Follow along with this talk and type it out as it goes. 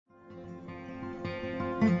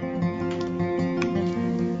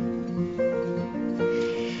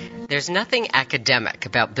There's nothing academic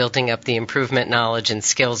about building up the improvement knowledge and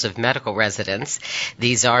skills of medical residents.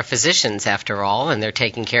 These are physicians, after all, and they're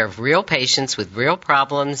taking care of real patients with real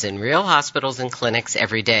problems in real hospitals and clinics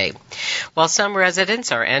every day. While some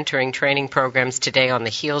residents are entering training programs today on the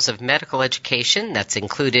heels of medical education that's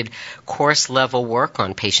included course-level work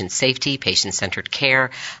on patient safety, patient-centered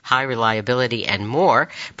care, high reliability, and more,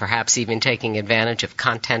 perhaps even taking advantage of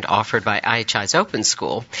content offered by IHI's Open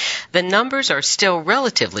School, the numbers are still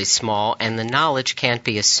relatively small and the knowledge can't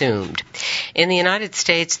be assumed. In the United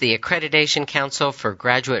States, the Accreditation Council for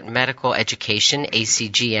Graduate Medical Education,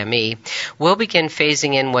 ACGME, will begin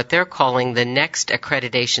phasing in what they're calling the Next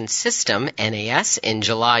Accreditation System, NAS, in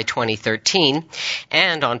July 2013.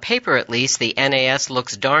 And on paper, at least, the NAS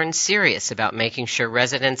looks darn serious about making sure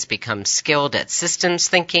residents become skilled at systems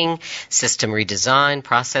thinking, system redesign,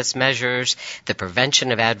 process measures, the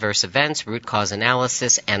prevention of adverse events, root cause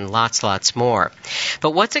analysis, and lots more.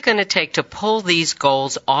 But what's it going to take to pull these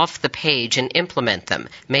goals off the page and implement them,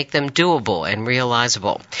 make them doable and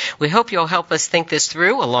realizable? We hope you'll help us think this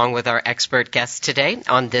through along with our expert guests today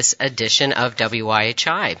on this edition of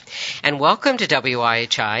WIHI. And welcome to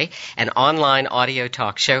WIHI, an online audio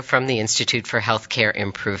talk show from the Institute for Healthcare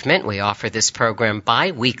Improvement. We offer this program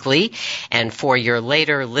bi-weekly and for your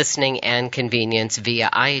later listening and convenience via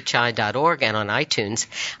IHI.org and on iTunes.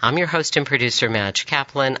 I'm your host and producer, Madge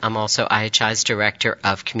Kaplan. I'm also IHI's Director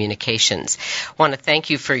of Communications. I want to thank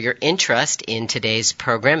you for your interest in today's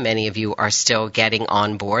program. Many of you are still getting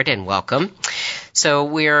on board, and welcome. So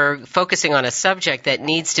we're focusing on a subject that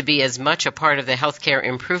needs to be as much a part of the healthcare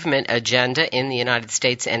improvement agenda in the United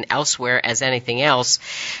States and elsewhere as anything else,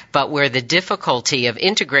 but where the difficulty of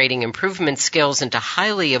integrating improvement skills into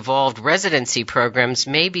highly evolved residency programs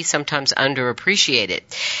may be sometimes underappreciated.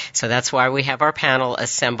 So that's why we have our panel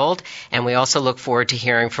assembled, and we also look forward to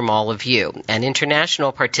hearing from all of you. And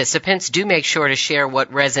international participants, do make sure to share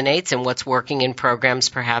what resonates and what's working in programs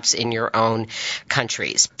perhaps in your own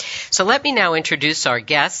countries. So let me now introduce our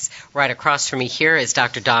guests. Right across from me here is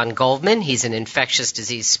Dr. Don Goldman. He's an infectious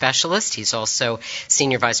disease specialist. He's also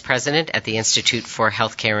Senior Vice President at the Institute for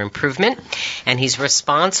Healthcare Improvement. And he's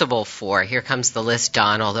responsible for, here comes the list,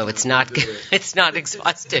 Don, although it's not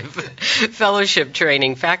exhaustive, fellowship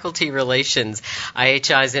training, faculty relations,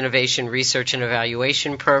 IHI's Innovation Research and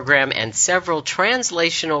Evaluation Program, and several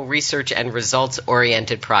translational research and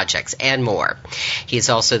results-oriented projects, and more. He is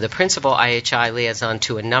also the principal IHI liaison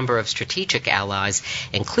to a number of strategic allies,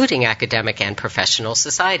 including academic and professional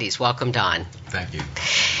societies. Welcome, Don. Thank you.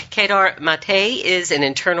 Kedar Mate is an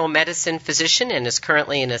internal medicine physician and is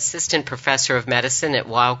currently an assistant professor of medicine at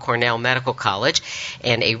Weill Cornell Medical College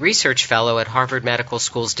and a research fellow at Harvard Medical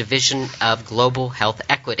School's Division of Global Health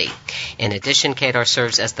Equity. In addition, Kedar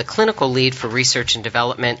serves as the clinical lead for research and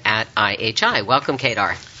development at IHI. Welcome,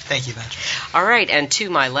 Kedar. Thank you, Madge. All right, and to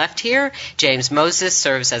my left here, James Moses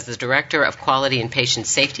serves as the Director of Quality and Patient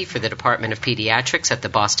Safety for the Department of Pediatrics at the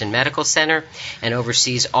Boston Medical Center and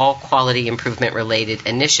oversees all quality improvement-related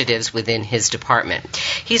initiatives within his department.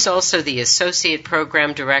 He's also the Associate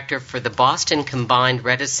Program Director for the Boston Combined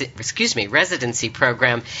Residency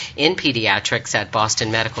Program in Pediatrics at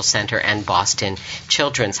Boston Medical Center and Boston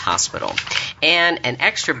Children's Hospital. And an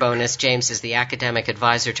extra bonus, James is the Academic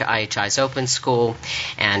Advisor to IHI's Open School,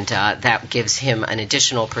 and that gives him an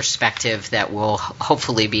additional perspective that we'll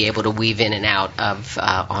hopefully be able to weave in and out of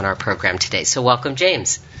on our program today. So welcome,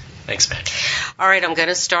 James. Thanks, Madge. All right, I'm going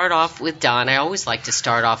to start off with Don. I always like to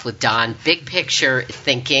start off with Don, big picture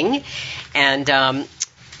thinking. And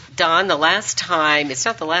Don, the last time, it's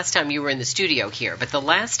not the last time you were in the studio here, but the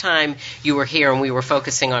last time you were here and we were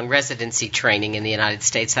focusing on residency training in the United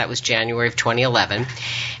States, that was January of 2011.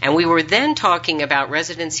 And we were then talking about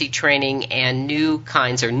residency training and new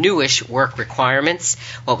kinds or newish work requirements,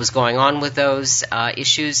 what was going on with those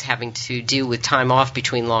issues having to do with time off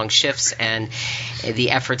between long shifts and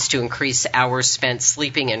the efforts to increase hours spent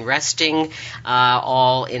sleeping and resting,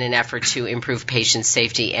 all in an effort to improve patient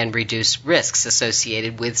safety and reduce risks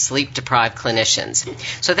associated with sleep-deprived clinicians.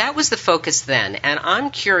 So that was the focus then, and I'm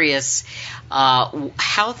curious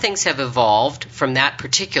how things have evolved from that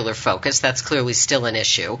particular focus. That's clearly still an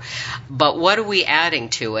issue, but what are we adding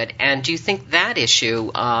to it, and do you think that issue,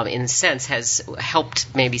 in a sense, has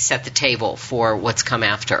helped maybe set the table for what's come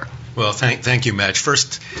after? Well, thank you, Madge.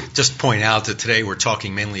 First, just point out that today we're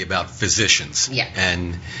talking mainly about physicians. Yeah.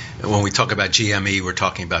 And when we talk about GME, we're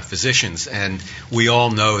talking about physicians. And we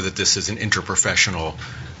all know that this is an interprofessional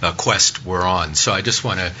quest we're on. So I just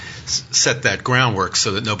want to set that groundwork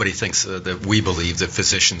so that nobody thinks that we believe that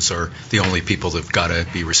physicians are the only people that have got to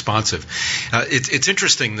be responsive. It's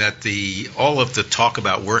interesting that all of the talk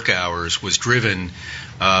about work hours was driven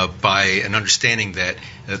by an understanding that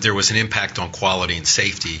there was an impact on quality and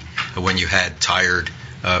safety when you had tired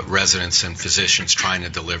residents and physicians trying to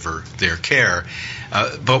deliver their care.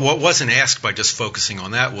 But what wasn't asked by just focusing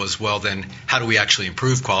on that was, well, then how do we actually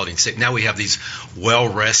improve quality and safety? Now we have these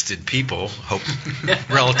well-rested people,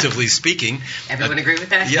 relatively speaking. Everyone agree with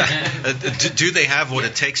that? Yeah. Do they have what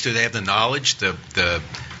it takes? Do they have the knowledge, the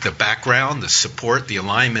background, the support, the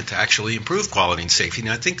alignment to actually improve quality and safety?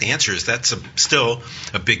 And I think the answer is that's still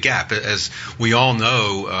a big gap. As we all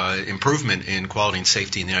know, improvement in quality and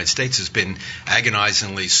safety in the United States has been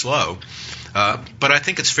agonizingly slow. But I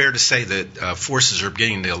think it's fair to say that forces are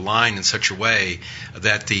beginning to align in such a way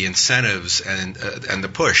that the incentives and the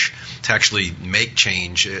push to actually make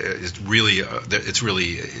change is really it's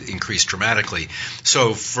really increased dramatically.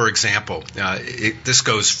 So, for example, this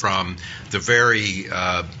goes from the very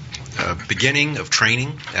beginning of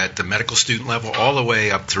training at the medical student level all the way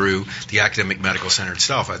up through the academic medical center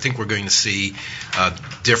itself. I think we're going to see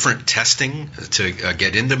different testing to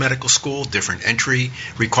get into medical school, different entry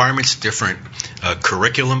requirements, different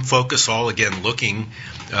curriculum focus, all again looking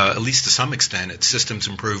at least to some extent at systems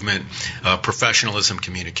improvement, professionalism,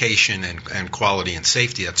 communication, and quality and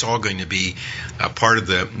safety. That's all going to be part of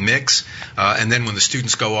the mix. And then when the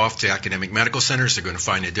students go off to academic medical centers, they're going to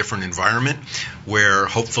find a different environment where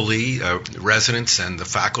hopefully residents and the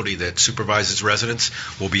faculty that supervises residents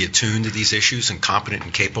will be attuned to these issues and competent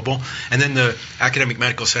and capable. And then the academic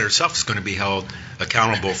medical center itself is going to be held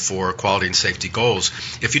accountable for quality and safety goals.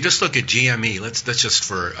 If you just look at GME, let's just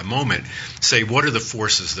for a moment say what are the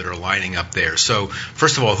forces that are lining up there. So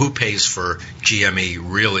first of all, who pays for GME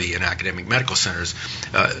really in academic medical centers?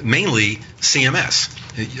 Mainly CMS.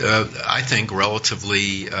 I think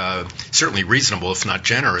relatively, certainly reasonable, if not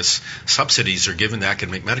generous, subsidies are given to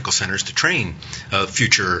academic medical centers to train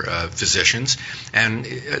future physicians. And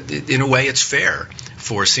in a way, it's fair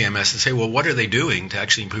for CMS to say, well, what are they doing to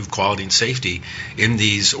actually improve quality and safety in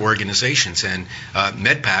these organizations? And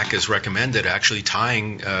MedPAC has recommended actually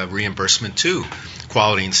tying reimbursement to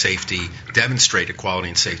quality and safety, demonstrated quality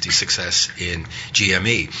and safety success in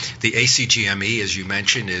GME. The ACGME, as you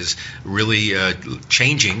mentioned, is really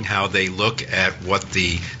changing how they look at what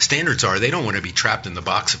the standards are. They don't want to be trapped in the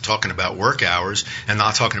box of talking about work hours and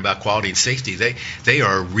not talking about quality and safety. They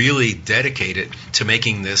are really dedicated to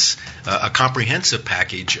making this a comprehensive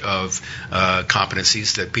package of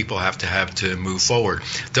competencies that people have to move forward.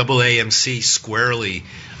 AAMC squarely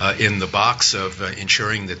in the box of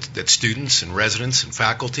ensuring that students and residents and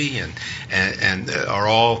faculty and are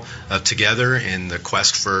all together in the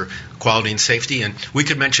quest for quality and safety. And we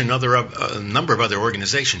could mention a number of other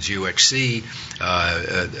organizations, UHC,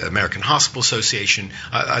 American Hospital Association.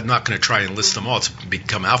 I'm not going to try and list them all. It's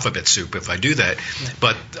become alphabet soup if I do that. Yeah.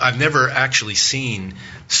 But I've never actually seen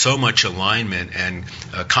so much alignment and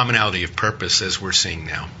commonality of purpose as we're seeing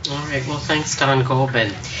now. All right. Well, thanks, Don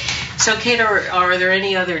Goldman. So, Kate, are there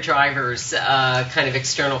any other drivers, kind of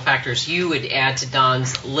external factors you would add to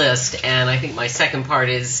Don's list? And I think my second part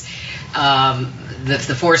is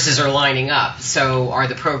the forces are lining up. So are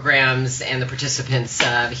the programs and the participants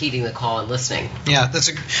heeding the call and listening? Yeah,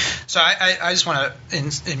 so I just want to,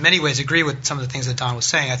 in many ways, agree with some of the things that Don was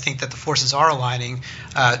saying. I think that the forces are aligning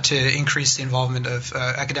to increase the involvement of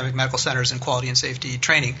academic medical centers in quality and safety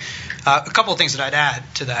training. A couple of things that I'd add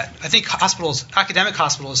to that. I think academic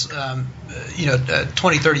hospitals,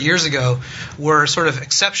 20, 30 years ago were sort of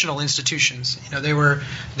exceptional institutions. They were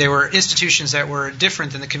institutions that were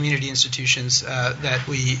different than the community institutions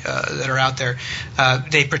that are out there.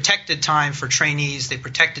 They protected time for trainees. They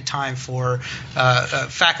protected time for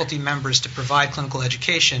faculty members to provide clinical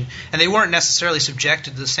education, and they weren't necessarily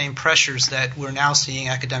subjected to the same pressures that we're now seeing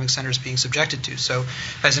academic centers being subjected to. So,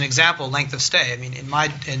 as an example, length of stay. I mean, in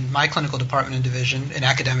my clinical department and division, in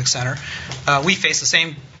academic center, we face the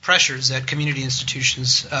same pressures that community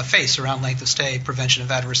institutions face around length of stay, prevention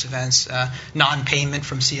of adverse events, non-payment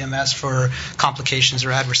from CMS for complications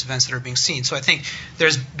or adverse events that are being seen. So I think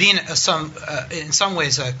there's been in some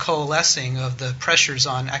ways a coalescing of the pressures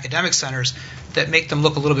on academic centers that make them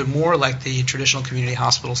look a little bit more like the traditional community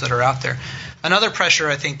hospitals that are out there. Another pressure,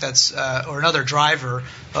 I think, or another driver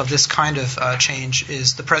of this kind of change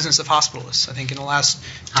is the presence of hospitalists. I think in the last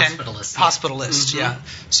hospitalists, yeah.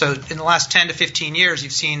 So in the last 10 to 15 years,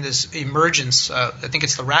 you've seen this emergence. I think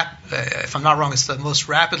it's if I'm not wrong, it's the most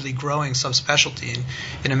rapidly growing subspecialty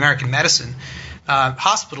in American medicine.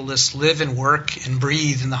 Hospitalists live and work and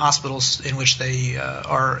breathe in the hospitals in which they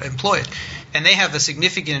are employed. And they have a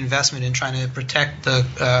significant investment in trying to protect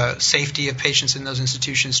the safety of patients in those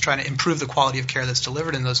institutions, trying to improve the quality of care that's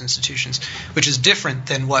delivered in those institutions, which is different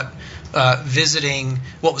than what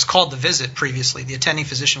was called the visit previously. The attending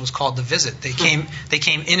physician was called the visit. They came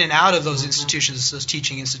in and out of those institutions, those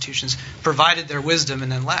teaching institutions, provided their wisdom,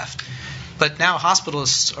 and then left. But now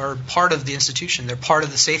hospitalists are part of the institution. They're part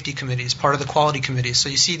of the safety committees, part of the quality committees. So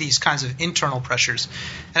you see these kinds of internal pressures.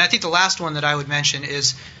 And I think the last one that I would mention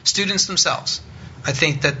is students themselves. I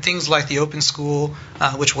think that things like the Open School,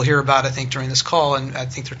 which we'll hear about, I think, during this call, and I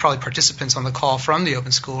think there's probably participants on the call from the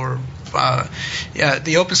Open School,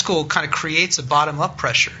 the Open School kind of creates a bottom-up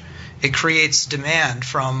pressure. It creates demand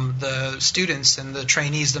from the students and the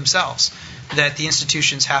trainees themselves that the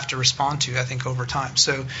institutions have to respond to, I think, over time.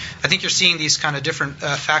 So I think you're seeing these kind of different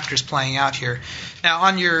factors playing out here. Now,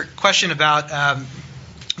 on your question about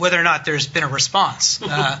whether or not there's been a response,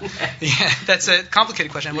 that's a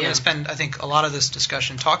complicated question. We're going to spend, I think, a lot of this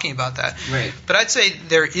discussion talking about that. Right. But I'd say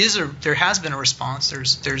there has been a response.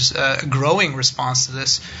 There's a growing response to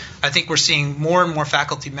this. I think we're seeing more and more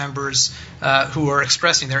faculty members who are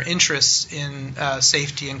expressing their interests in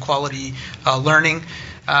safety and quality learning.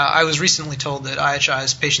 I was recently told that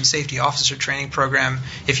IHI's Patient Safety Officer Training Program,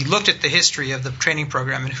 if you looked at the history of the training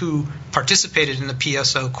program and who participated in the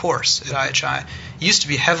PSO course at IHI, it used to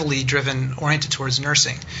be heavily oriented towards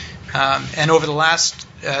nursing. And over the last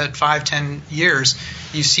 5-10 years,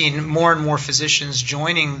 you've seen more and more physicians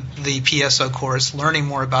joining the PSO course, learning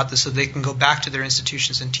more about this so they can go back to their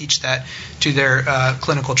institutions and teach that to their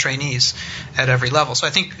clinical trainees at every level. So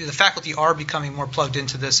I think the faculty are becoming more plugged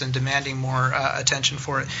into this and demanding more attention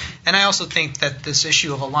for it. And I also think that this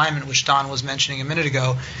issue of alignment, which Don was mentioning a minute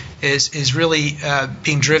ago, is really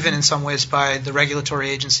being driven in some ways by the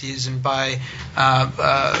regulatory agencies and by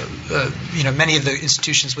many of the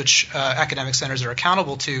institutions which academic centers are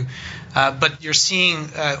accountable to. But you're seeing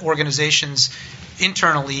organizations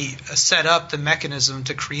internally set up the mechanism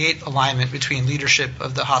to create alignment between leadership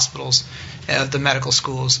of the hospitals, of the medical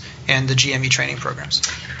schools, and the GME training programs.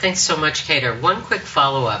 Thanks so much, Kader. One quick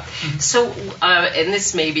follow-up. Mm-hmm. So, and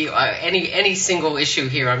this may be any single issue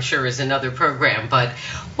here, I'm sure, is another program, but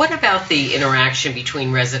what about the interaction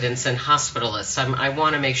between residents and hospitalists? I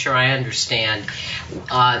want to make sure I understand.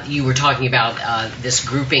 You were talking about this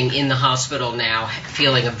grouping in the hospital now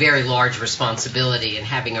feeling a very large responsibility and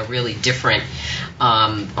having a really different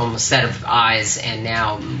almost set of eyes and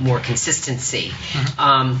now more consistency.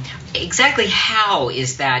 Mm-hmm. Exactly how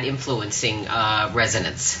is that influencing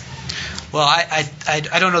residents? Well,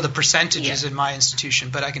 I don't know the percentages in my institution,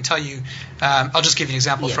 but I can tell you, I'll just give you an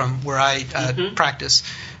example from where I practice.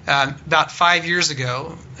 About 5 years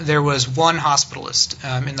ago, there was one hospitalist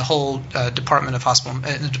in the whole Department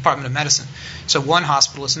of Medicine. So one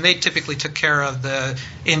hospitalist, and they typically took care of the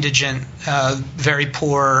indigent, very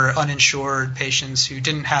poor, uninsured patients who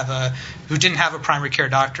didn't have a primary care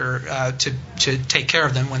doctor to take care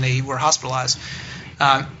of them when they were hospitalized.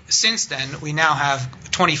 Since then, we now have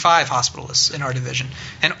 25 hospitalists in our division,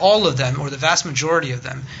 and all of them, or the vast majority of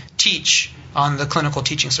them, teach on the clinical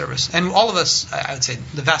teaching service. And all of us, I would say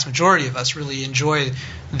the vast majority of us, really enjoy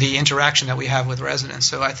the interaction that we have with residents.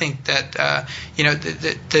 So I think that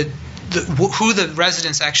who the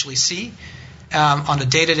residents actually see on a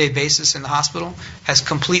day-to-day basis in the hospital has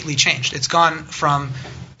completely changed. It's gone from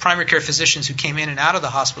primary care physicians who came in and out of the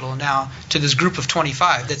hospital now to this group of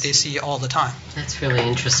 25 that they see all the time. That's really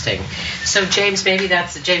interesting. So James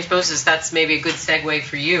Moses, that's maybe a good segue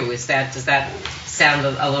for you. Does that sound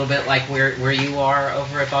a little bit like where you are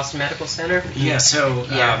over at Boston Medical Center? Yeah. So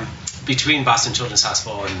between Boston Children's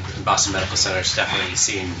Hospital and Boston Medical Center, it's definitely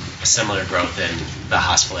seen a similar growth in the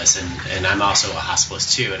hospitalists, and I'm also a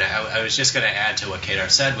hospitalist too. And I was just going to add to what Kader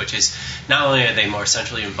said, which is not only are they more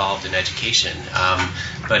centrally involved in education,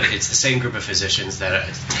 but it's the same group of physicians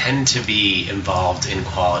that tend to be involved in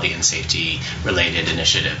quality and safety related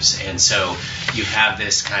initiatives. And so you have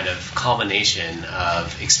this kind of culmination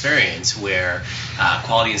of experience where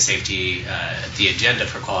quality and safety, the agenda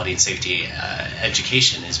for quality and safety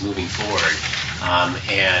education is moving forward,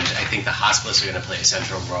 and I think the hospitalists are going to play a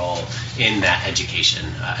central role in that education,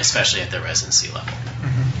 especially at the residency level.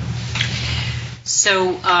 Mm-hmm.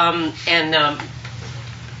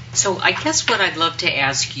 So I guess what I'd love to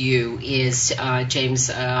ask you is, James,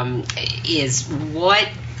 is what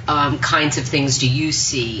kinds of things do you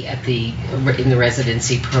see in the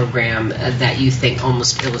residency program that you think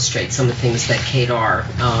almost illustrate some of the things that Kedar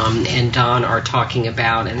and Don are talking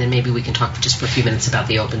about? And then maybe we can talk just for a few minutes about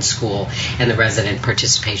the open school and the resident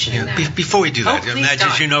participation in that. Before we do that, please,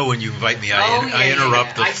 as you know, when you invite me, I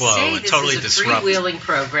interrupt the flow and totally disrupt. This is a freewheeling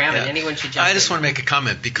program, and anyone should jump in. I just want to make a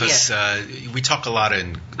comment because we talk a lot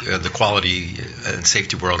in the quality and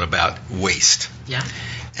safety world about waste. Yeah.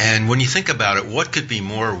 And when you think about it, what could be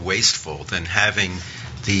more wasteful than having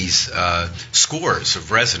these scores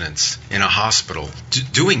of residents in a hospital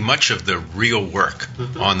doing much of the real work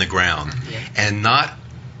on the ground and not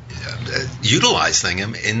utilizing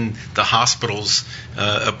them in the hospital's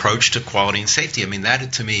approach to quality and safety? I mean,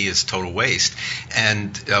 that to me is total waste.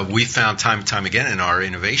 And we found time and time again in our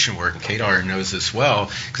innovation work, and Kedar knows this well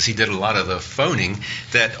because he did a lot of the phoning,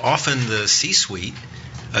 that often the C-suite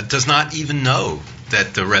does not even know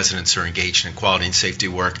that the residents are engaged in quality and safety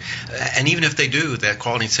work. And even if they do, that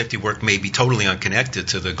quality and safety work may be totally unconnected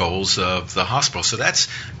to the goals of the hospital. So that's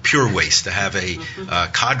pure waste, to have a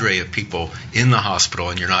cadre of people in the hospital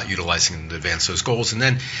and you're not utilizing them to advance those goals. And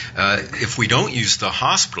then if we don't use the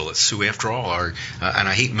hospital, it's who, after all, are, and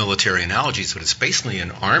I hate military analogies, but it's basically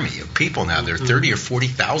an army of people now. There are 30 or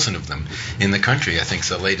 40,000 of them in the country, I think is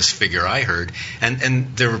the latest figure I heard.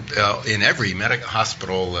 And they're in every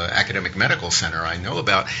hospital, academic medical center I know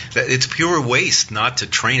about. That it's pure waste not to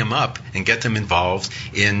train them up and get them involved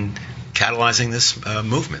in catalyzing this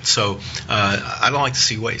movement. So I don't like to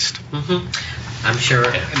see waste. I'm sure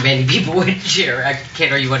many people would share.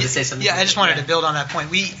 Kedar, you wanted to say something? Yeah, I just wanted to build on that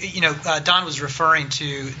point. Don was referring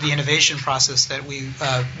to the innovation process that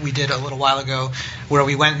we did a little while ago, where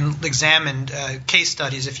we went and examined case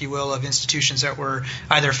studies, if you will, of institutions that were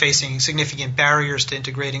either facing significant barriers to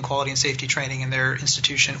integrating quality and safety training in their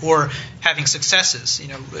institution, or having successes,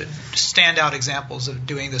 standout examples of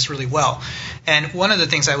doing this really well. And one of the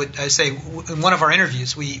things I say in one of our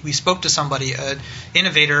interviews, we spoke to somebody, an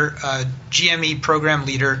innovator, GME program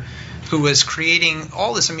leader, who was creating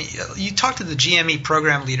all this. I mean, you talk to the GME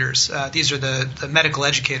program leaders. These are the medical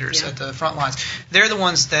educators at the front lines. They're the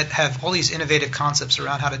ones that have all these innovative concepts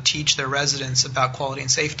around how to teach their residents about quality and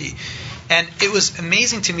safety. And it was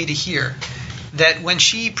amazing to me to hear that when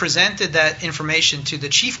she presented that information to the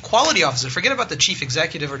chief quality officer, forget about the chief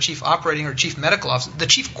executive or chief operating or chief medical officer, the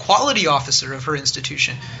chief quality officer of her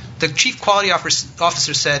institution, the chief quality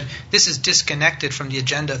officer said, this is disconnected from the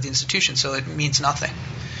agenda of the institution, so it means nothing.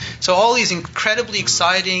 So all these incredibly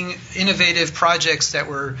exciting, innovative projects that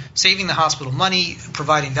were saving the hospital money,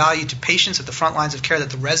 providing value to patients at the front lines of care that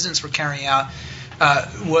the residents were carrying out,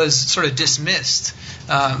 was sort of dismissed.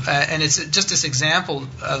 And it's just this example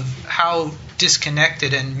of how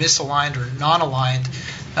disconnected and misaligned or non-aligned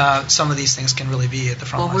some of these things can really be at the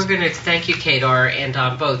front lines. Well, we're going to thank you, Kedar, and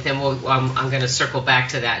both. And I'm going to circle back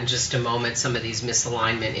to that in just a moment, some of these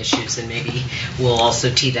misalignment issues, and maybe we'll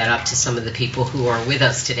also tee that up to some of the people who are with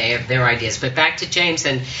us today of their ideas. But back to James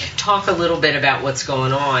and talk a little bit about what's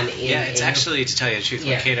going on. It's actually, to tell you the truth,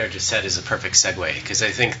 what Kedar just said is a perfect segue, because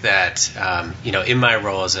I think that, in my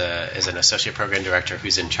role as an associate program director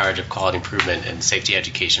who's in charge of quality improvement and safety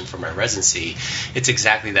education for my residency, it's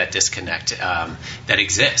exactly that disconnect that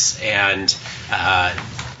exists. And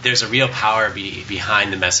there's a real power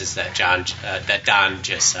behind the message that Don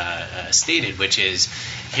just stated, which is,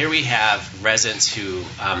 here we have residents who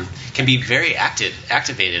can be very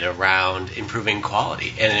activated around improving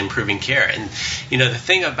quality and improving care. And, the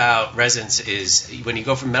thing about residents is when you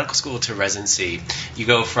go from medical school to residency, you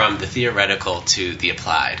go from the theoretical to the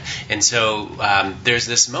applied. And so there's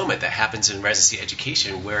this moment that happens in residency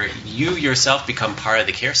education where you yourself become part of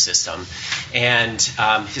the care system. And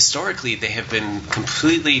historically, they have been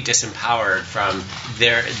completely disempowered from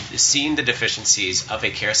seeing the deficiencies of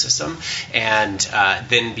a care system and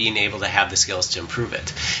then being able to have the skills to improve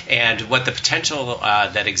it. And what the potential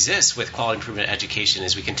that exists with quality improvement education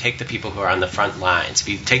is we can take the people who are on the front lines. If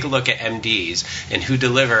you take a look at MDs and who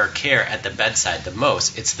deliver care at the bedside the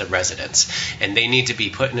most, it's the residents. And they need to be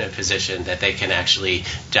put in a position that they can actually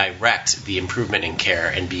direct the improvement in care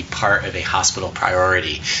and be part of a hospital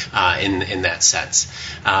priority in that sense.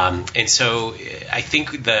 And so I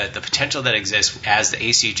think the potential that exists as the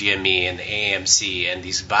ACGME and the AAMC and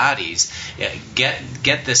these bodies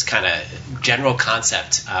get this kind of general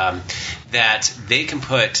concept that they can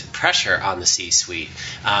put pressure on the C-suite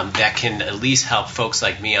that can at least help folks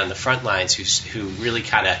like me on the front lines who really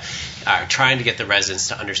kind of are trying to get the residents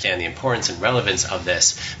to understand the importance and relevance of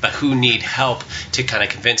this, but who need help to kind of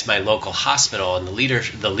convince my local hospital and the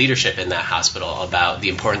leadership in that hospital about the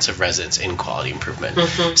importance of residents in quality improvement.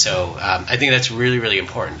 So I think that's really, really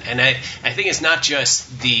important. And I think it's not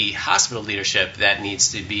just the hospital leadership that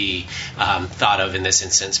needs to be thought of in this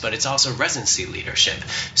instance, but it's also residency leadership.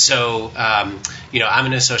 So, I'm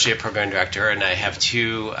an associate program director, and I have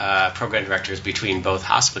two program directors between both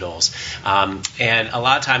hospitals. And a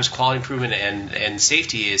lot of times quality improvement and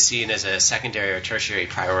safety is seen as a secondary or tertiary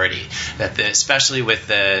priority, that especially with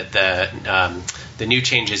the new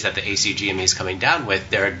changes that the ACGME is coming down with,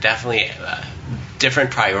 there are definitely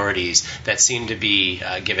different priorities that seem to be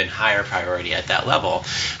given higher priority at that level.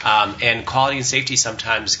 And quality and safety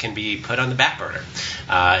sometimes can be put on the back burner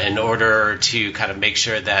in order to kind of make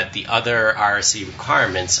sure that the other RSC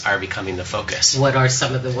requirements are becoming the focus. What are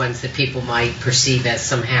some of the ones that people might perceive as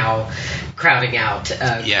somehow crowding out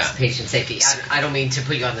patient safety? I don't mean to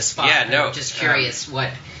put you on the spot. I'm just curious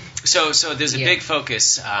what... So there's a big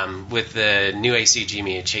focus with the new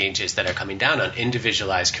ACGME changes that are coming down on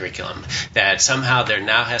individualized curriculum, that somehow there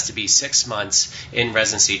now has to be 6 months in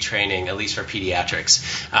residency training, at least for pediatrics,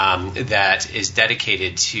 that is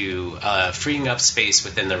dedicated to freeing up space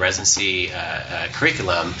within the residency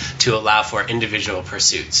curriculum to allow for individual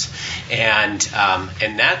pursuits. And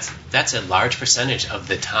that's a large percentage of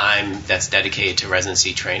the time that's dedicated to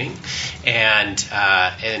residency training. And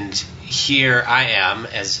here I am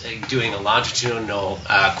as doing a longitudinal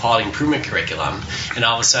quality improvement curriculum, and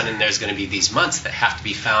all of a sudden there's going to be these months that have to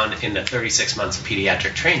be found in the 36 months of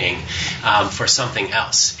pediatric training for something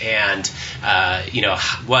else. And how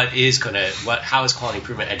is quality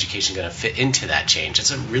improvement education going to fit into that change?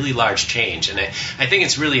 It's a really large change, and I think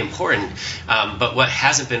it's really important. But what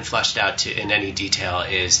hasn't been fleshed out in any detail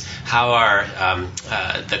is how are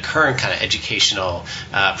the current kind of educational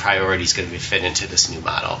priorities going to fit into this new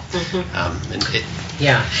model.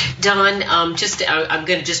 Don, I'm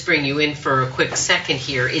going to just bring you in for a quick second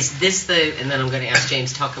here. Is this and then I'm going to ask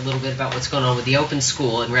James to talk a little bit about what's going on with the open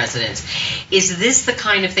school and residents. Is this the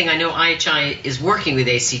kind of thing, I know IHI is working with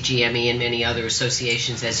ACGME and many other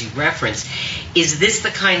associations as you referenced, is this the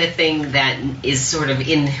kind of thing that is sort of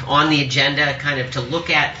on the agenda, kind of to look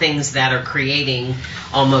at things that are creating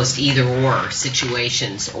almost either or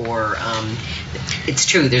situations, or it's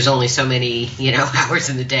true there's only so many hours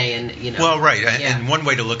in the day, and Well, right, and one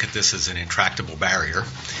way to look at this is an intractable barrier.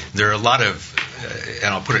 There are a lot of,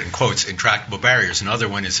 and I'll put it in quotes, intractable barriers. Another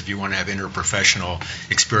one is if you want to have interprofessional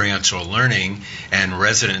experiential learning and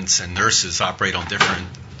residents and nurses operate on different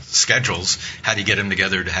schedules, how do you get them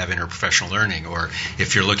together to have interprofessional learning? Or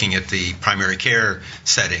if you're looking at the primary care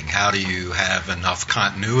setting, how do you have enough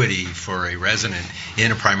continuity for a resident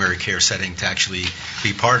in a primary care setting to actually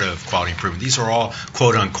be part of quality improvement? These are all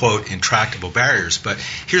quote-unquote intractable barriers, but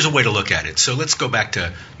here's a way to look at it. So let's go back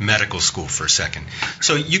to medical school for a second.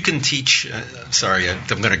 So you can teach,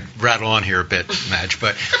 I'm going to rattle on here a bit, Madge,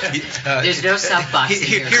 but... there's no soapbox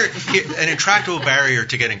here. An intractable barrier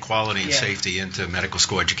to getting quality and safety into medical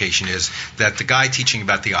school education is that the guy teaching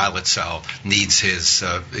about the islet cell needs his,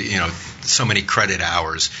 so many credit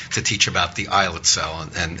hours to teach about the islet cell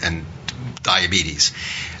and diabetes.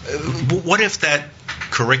 What if that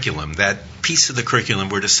curriculum, that piece of the curriculum,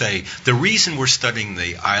 were to say the reason we're studying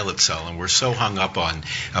the islet cell and we're so hung up on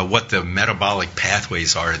what the metabolic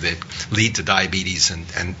pathways are that lead to diabetes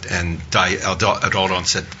and adult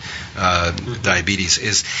onset diabetes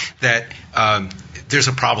is that there's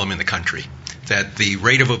a problem in the country, that the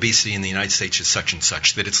rate of obesity in the United States is such and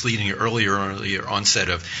such, that it's leading to earlier onset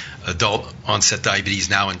of adult onset diabetes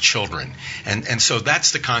now in children. And so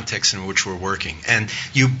that's the context in which we're working. And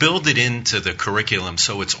you build it into the curriculum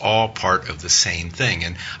so it's all part of the same thing.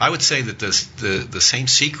 And I would say that the same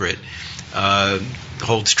secret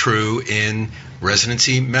holds true in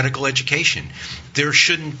residency medical education. There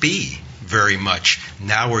shouldn't be very much,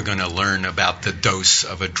 now we're going to learn about the dose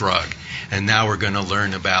of a drug, and now we're going to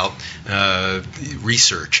learn about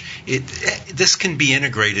research. This can be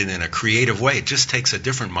integrated in a creative way. It just takes a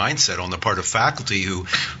different mindset on the part of faculty who,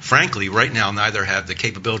 frankly, right now neither have the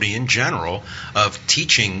capability in general of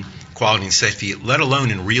teaching quality and safety, let alone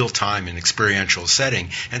in real time and experiential setting.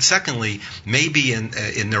 And secondly, maybe in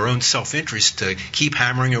their own self-interest to keep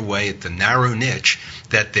hammering away at the narrow niche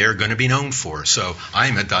that they're going to be known for. So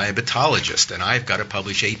I'm a diabetologist, and I've got to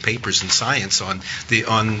publish 8 papers in Science on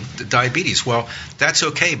diabetes. Well, that's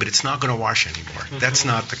okay, but it's not going to wash anymore. Mm-hmm. That's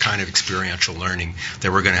not the kind of experiential learning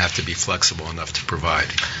that we're going to have to be flexible enough to provide.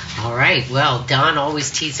 All right. Well, Don always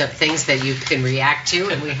tees up things that you can react to,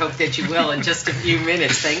 and we hope that you will in just a few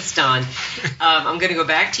minutes. Thanks, Don. I'm going to go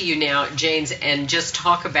back to you now, James, and just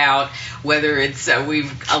talk about whether it's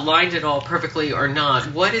we've aligned it all perfectly or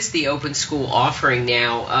not. What is the Open School offering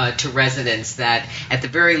now to residents that, at the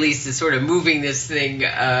very least, is sort of moving this thing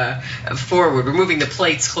forward? We're moving the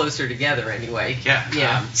plates closer together, anyway.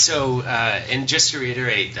 Yeah. And just to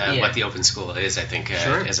reiterate what the Open School is, I think,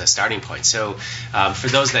 as a starting point. So, for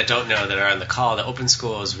those that don't know that are on the call, the Open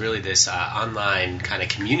School is really this online kind of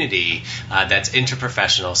community that's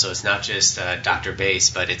interprofessional. So it's not just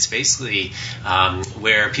doctor-based, but it's basically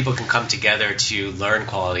where people can come together to learn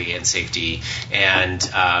quality and safety and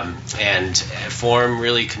form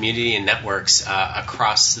really community and networks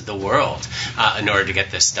across the world in order to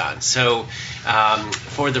get this done. So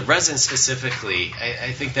for the residents specifically,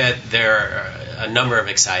 I think that there are a number of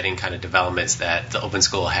exciting kind of developments that the Open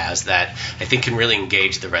School has that I think can really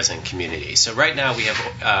engage the resident community. So right now we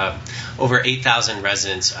have over 8,000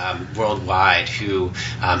 residents worldwide who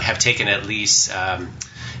have taken at least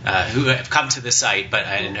who have come to the site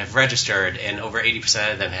and have registered, and over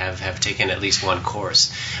 80% of them have taken at least one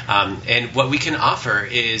course. And what we can offer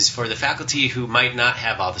is for the faculty who might not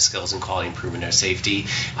have all the skills in quality improvement or safety,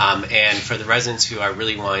 and for the residents who are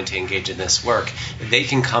really wanting to engage in this work, they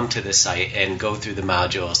can come to the site and go through the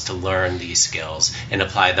modules to learn these skills and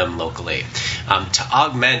apply them locally. To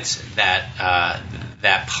augment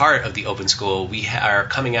that part of the Open School, we are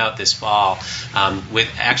coming out this fall with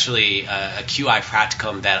actually a QI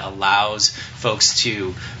practicum that allows folks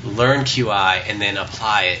to learn QI and then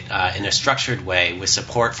apply it in a structured way with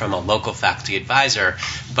support from a local faculty advisor,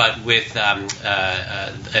 but with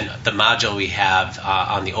the module we have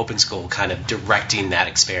on the Open School kind of directing that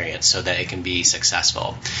experience so that it can be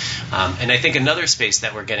successful. And I think another space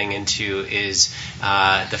that we're getting into is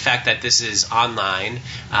the fact that this is online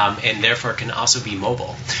and therefore can also be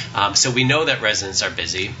mobile. So we know that residents are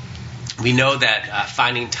busy. We know that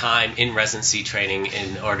finding time in residency training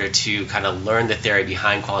in order to kind of learn the theory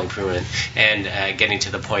behind quality improvement and getting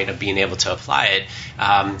to the point of being able to apply it,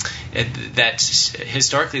 that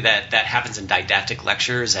historically that happens in didactic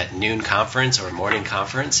lectures at noon conference or morning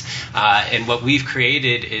conference. And what we've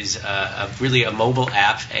created is really a mobile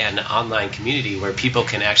app and online community where people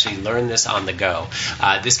can actually learn this on the go.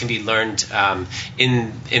 This can be learned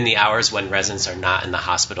in the hours when residents are not in the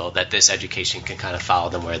hospital, that this education can kind of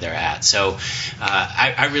follow them where they're at. So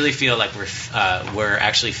I really feel like we're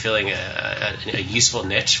actually filling a useful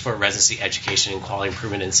niche for residency education and quality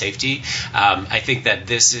improvement and safety. I think that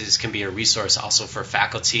this can be a resource also for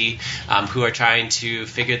faculty who are trying to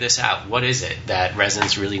figure this out. What is it that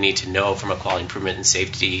residents really need to know from a quality improvement and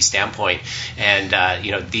safety standpoint? And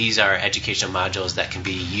these are educational modules that can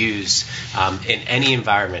be used in any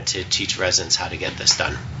environment to teach residents how to get this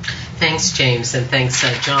done. Thanks, James, and thanks,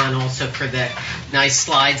 John, also for the nice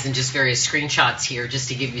slides and just various screenshots here, just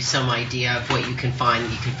to give you some idea of what you can find.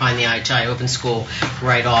 You can find the IHI Open School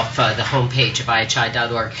right off the homepage of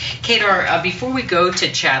IHI.org. Kedar, before we go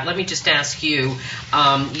to chat, let me just ask you,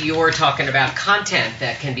 you're talking about content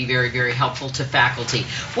that can be very, very helpful to faculty.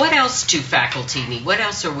 What else do faculty need? What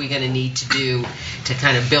else are we going to need to do to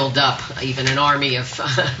kind of build up even an army of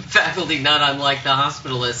faculty, not unlike the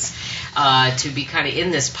hospitalists, to be kind of in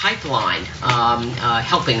this pipeline,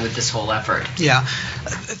 helping with this whole effort? Yeah,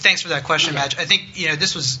 thanks for that question, Madge. I think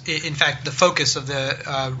this was, in fact, the focus of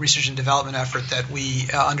the research and development effort that we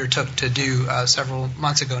undertook to do several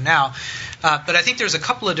months ago now. But I think there's a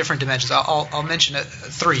couple of different dimensions. I'll mention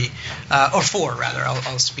three, or four rather.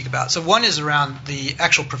 I'll speak about. So one is around the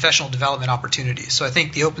actual professional development opportunities. So I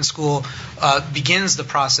think the Open School begins the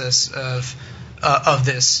process of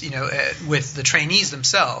this, with the trainees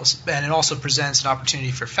themselves, and it also presents an opportunity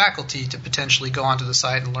for faculty to potentially go onto the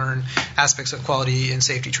site and learn aspects of quality and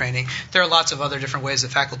safety training. There are lots of other different ways that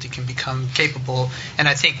faculty can become capable, and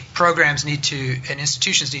I think programs and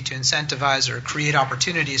institutions need to incentivize or create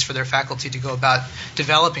opportunities for their faculty to go about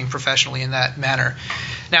developing professionally in that manner.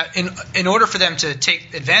 Now, in order for them to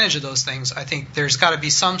take advantage of those things, I think there's got to be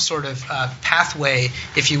some sort of pathway,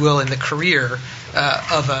 if you will, in the career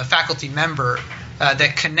of a faculty member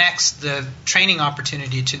that connects the training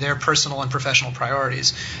opportunity to their personal and professional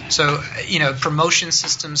priorities. So, promotion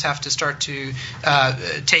systems have to start to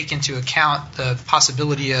take into account the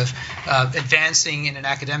possibility of advancing in an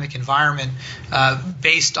academic environment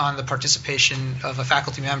based on the participation of a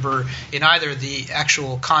faculty member in either the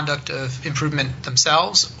actual conduct of improvement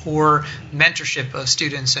themselves or mentorship of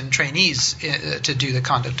students and trainees to do the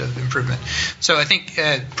conduct of improvement. So I think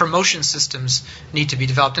promotion systems need to be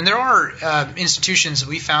developed. And there are institutions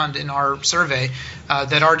we found in our survey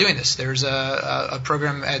that are doing this. There's a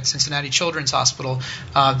program at Cincinnati Children's Hospital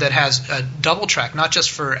that has a double track, not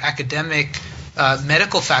just for academic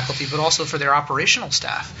medical faculty, but also for their operational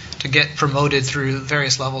staff to get promoted through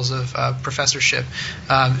various levels of professorship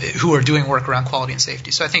who are doing work around quality and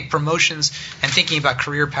safety. So I think promotions and thinking about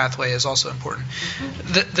career pathway is also important.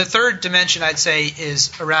 The third dimension, I'd say,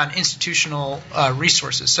 is around institutional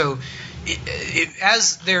resources. So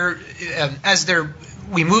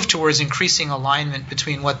we move towards increasing alignment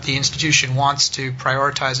between what the institution wants to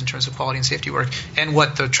prioritize in terms of quality and safety work and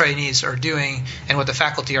what the trainees are doing and what the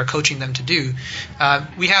faculty are coaching them to do.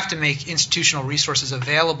 We have to make institutional resources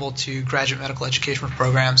available to graduate medical education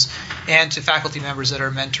programs and to faculty members that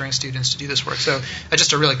are mentoring students to do this work. So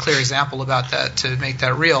just a really clear example about that to make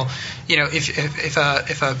that real. If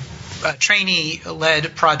a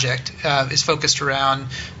trainee-led project is focused around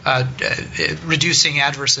reducing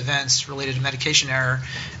adverse events related to medication error,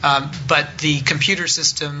 but the computer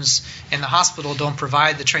systems in the hospital don't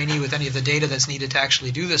provide the trainee with any of the data that's needed to actually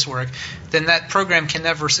do this work, then that program can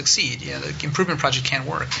never succeed. The improvement project can't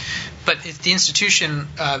work. But if the institution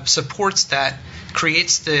supports that,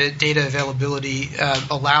 creates the data availability,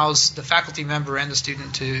 allows the faculty member and the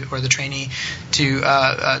student or the trainee to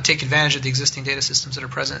take advantage of the existing data systems that are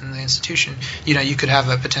present in the institution, you could have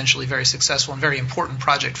a potentially very successful and very important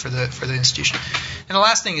project for the institution. And the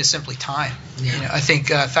last thing is simply time. Yeah. I think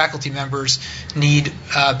faculty members need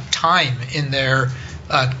time in their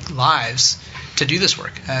lives to do this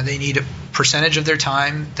work. They need a percentage of their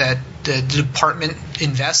time that the department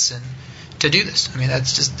invests in to do this. I mean,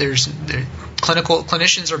 that's just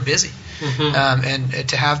clinicians are busy, and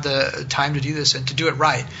to have the time to do this and to do it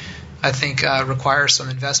right, I think requires some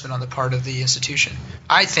investment on the part of the institution.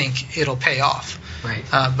 I think it'll pay off, right?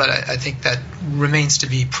 But I think that remains to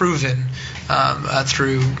be proven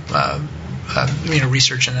through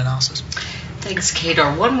research and analysis. Thanks,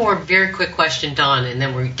 Kedar. One more very quick question, Don, and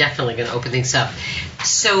then we're definitely going to open things up.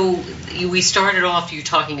 So we started off you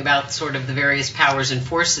talking about sort of the various powers and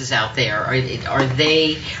forces out there.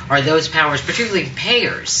 Are those powers, particularly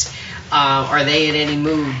payers, are they in any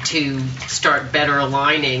mood to start better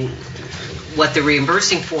aligning what they're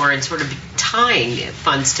reimbursing for and sort of tying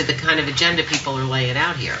funds to the kind of agenda people are laying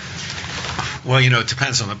out here? Well, it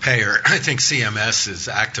depends on the payer. I think CMS is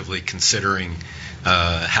actively considering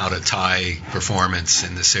how to tie performance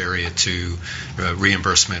in this area to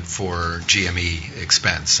reimbursement for GME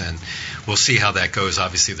expense. And we'll see how that goes.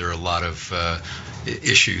 Obviously, there are a lot of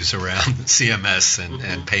issues around CMS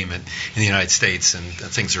and payment in the United States, and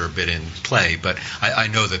things are a bit in play. But I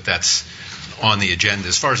know that that's on the agenda.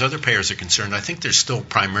 As far as other payers are concerned, I think they're still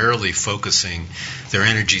primarily focusing their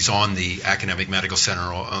energies on the academic medical center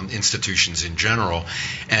or on institutions in general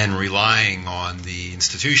and relying on the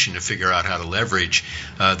institution to figure out how to leverage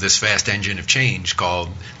this vast engine of change called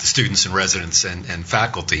the students and residents and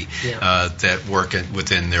faculty that work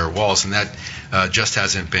within their walls. And that just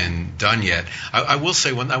hasn't been done yet. I will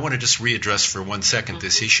say, I want to just readdress for 1 second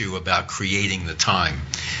this issue about creating the time.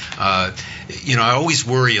 I always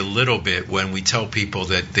worry a little bit when we tell people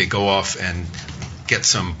that they go off and get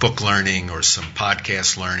some book learning or some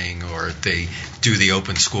podcast learning or they do the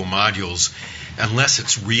open school modules unless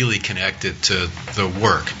it's really connected to the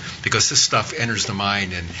work, because this stuff enters the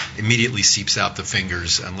mind and immediately seeps out the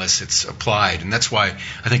fingers unless it's applied. And that's why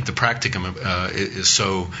I think the practicum is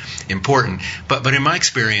so important. But in my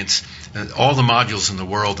experience, all the modules in the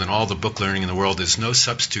world and all the book learning in the world is no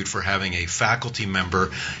substitute for having a faculty member,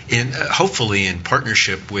 hopefully in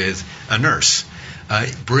partnership with a nurse.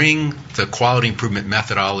 Bring the quality improvement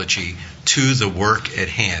methodology to the work at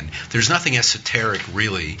hand. There's nothing esoteric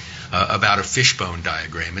really about a fishbone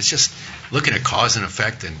diagram. It's just looking at cause and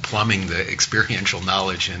effect and plumbing the experiential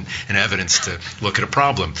knowledge and evidence to look at a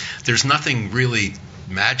problem. There's nothing really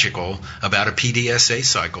magical about a PDSA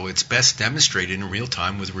cycle. It's best demonstrated in real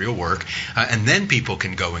time with real work, and then people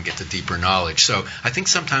can go and get the deeper knowledge. So I think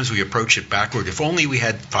sometimes we approach it backward. If only we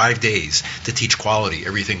had 5 days to teach quality,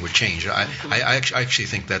 everything would change. I actually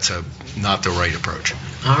think that's not the right approach.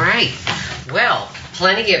 All right. Well,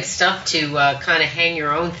 plenty of stuff to kind of hang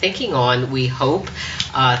your own thinking on, we hope.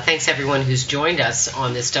 Thanks everyone who's joined us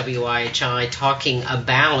on this WIHI talking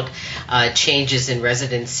about changes in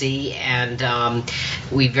residency, and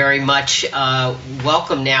we very much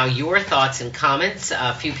welcome now your thoughts and comments.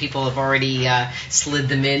 A few people have already slid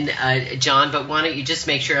them in, John, but why don't you just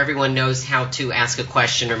make sure everyone knows how to ask a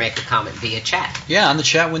question or make a comment via chat. Yeah, on the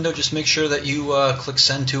chat window, just make sure that you click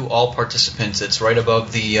send to all participants. It's right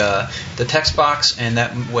above the text box, and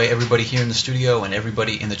that way everybody here in the studio and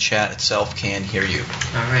everybody in the chat itself can hear you.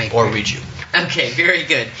 All right. Or read you. Okay, very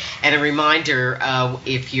good. And a reminder,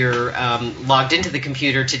 if you're logged into the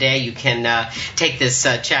computer today, you can take this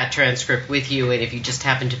chat transcript with you, and if you just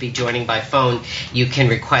happen to be joining by phone, you can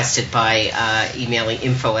request it by emailing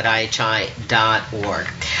info@ihi.org.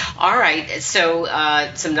 All right, so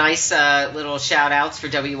some nice little shout-outs for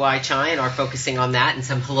WIHI, and are focusing on that, and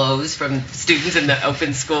some hellos from students in the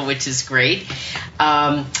open school, which is great.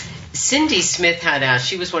 Cindy Smith had asked,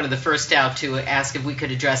 she was one of the first out to ask if we could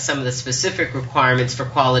address some of the specific requirements for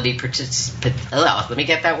quality participation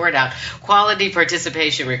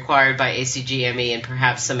required by ACGME, and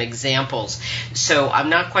perhaps some examples. So I'm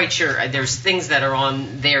not quite sure. There's things that are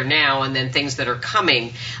on there now, and then things that are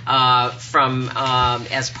coming from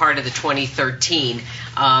as part of the 2013.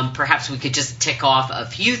 Perhaps we could just tick off a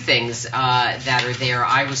few things that are there.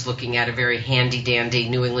 I was looking at a very handy-dandy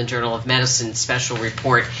New England Journal of Medicine special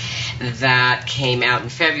report that came out in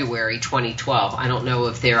February 2012. I don't know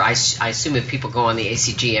if I assume if people go on the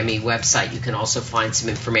ACGME website, you can also find some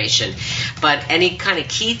information. But any kind of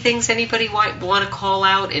key things anybody might want to call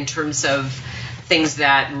out in terms of things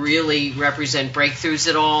that really represent breakthroughs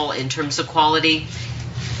at all in terms of quality?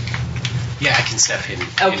 Yeah, I can step in.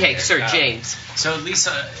 Okay, sir, James. So,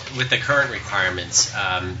 Lisa, with the current requirements,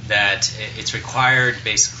 that it's required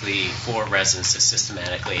basically for residents to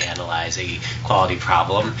systematically analyze a quality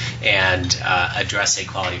problem and address a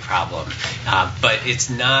quality problem. But it's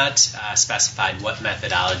not specified what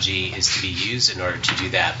methodology is to be used in order to do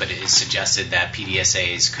that, but it is suggested that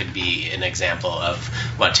PDSAs could be an example of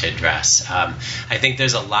what to address. I think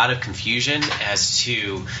there's a lot of confusion as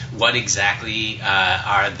to what exactly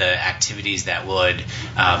are the activities that would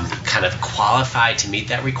kind of qualify to meet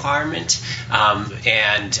that requirement,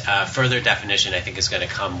 and further definition I think is going to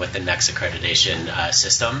come with the next accreditation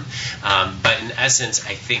system. But in essence,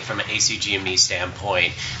 I think from an ACGME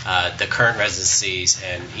standpoint, the current residencies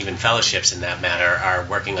and even fellowships in that matter are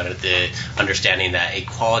working under the understanding that a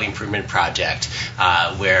quality improvement project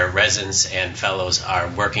where residents and fellows are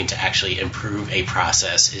working to actually improve a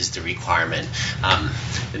process is the requirement,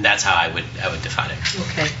 and that's how I would define it.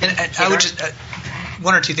 Okay. And I would just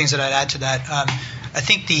one or two things that I'd add to that. I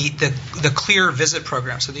think the Clear Visit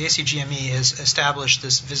program. So the ACGME has established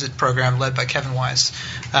this visit program led by Kevin Wise,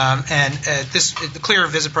 and the Clear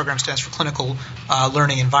Visit program stands for Clinical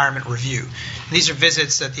Learning Environment Review. And these are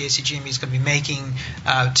visits that the ACGME is going to be making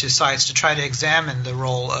to sites to try to examine the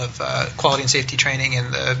role of quality and safety training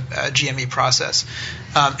in the GME process.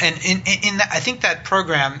 And in that, I think that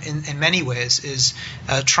program in many ways is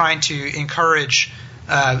trying to encourage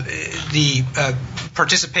the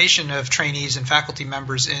participation of trainees and faculty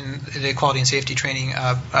members in the quality and safety training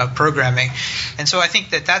programming. And so I think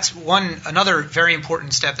that that's another very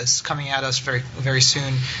important step that's coming at us very, very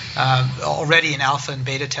soon, already in alpha and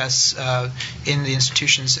beta tests in the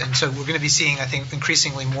institutions. And so we're going to be seeing, I think,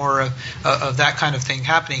 increasingly more of that kind of thing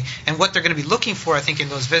happening. And what they're going to be looking for, I think, in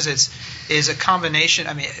those visits is a combination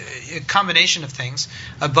of things.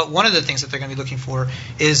 But one of the things that they're going to be looking for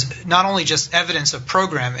is not only just evidence of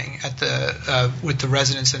programming at with the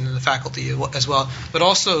residents and the faculty as well, but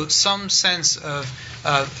also some sense of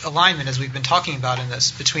alignment, as we've been talking about in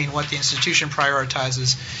this, between what the institution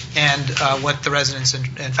prioritizes and what the residents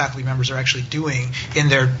and faculty members are actually doing in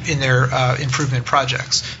their improvement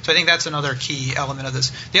projects. So I think that's another key element of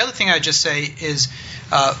this. The other thing I'd just say is,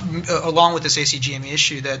 along with this ACGME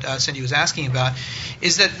issue that Cindy was asking about,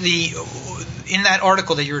 is that in that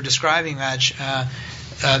article that you were describing, Madge,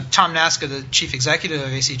 Tom Naska, the chief executive of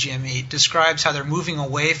ACGME, describes how they're moving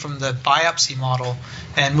away from the biopsy model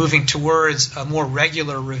and moving towards a more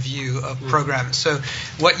regular review of programs. So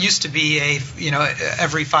what used to be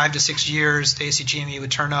every 5 to 6 years, the ACGME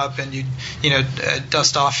would turn up and you'd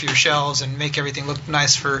dust off your shelves and make everything look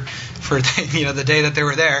nice for the day that they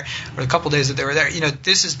were there, or a couple days that they were there.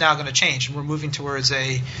 This is now going to change, and we're moving towards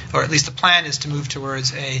or at least the plan is to move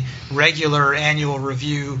towards a regular annual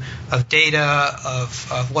review of data, of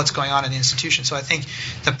of what's going on in the institution. So I think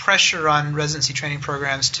the pressure on residency training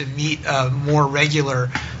programs to meet a more regular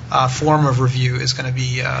form of review is going to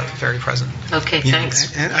be very present. Okay,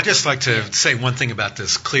 thanks. And I'd just like to say one thing about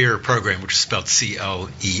this CLEAR program, which is spelled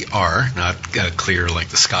C-L-E-R, not clear like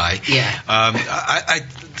the sky. Yeah.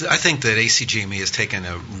 I think that ACGME has taken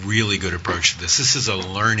a really good approach to this. This is a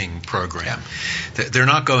learning program. They're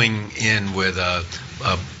not going in with a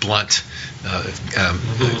blunt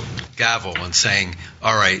gavel and saying,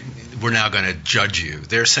 all right, we're now going to judge you.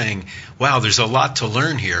 They're saying, wow, there's a lot to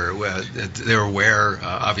learn here. They're aware,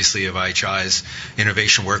 obviously, of IHI's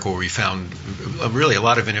innovation work, where we found really a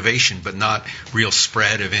lot of innovation, but not real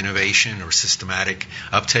spread of innovation or systematic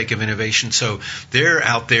uptake of innovation. So they're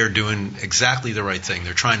out there doing exactly the right thing.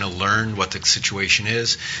 They're trying to learn what the situation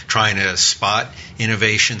is, trying to spot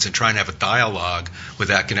innovations, and trying to have a dialogue with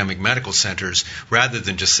academic medical centers rather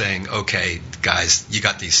than just saying, okay, guys, you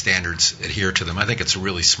got these standards, adhere to them. I think it's a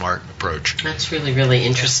really smart approach. That's really, really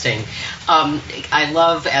interesting. I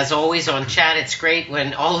love, as always, on chat, it's great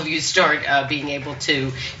when all of you start being able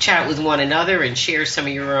to chat with one another and share some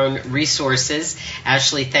of your own resources.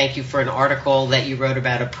 Ashley, thank you for an article that you wrote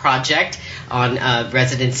about a project on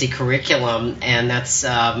residency curriculum, and that's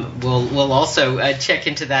we'll also check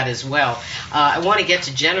into that as well. I want to get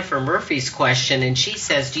to Jennifer Murphy's question, and she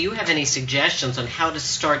says, do you have any suggestions on how to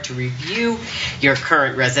start to review your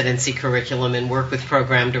current residency curriculum and work with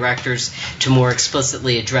program directors to more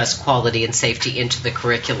explicitly address quality and safety into the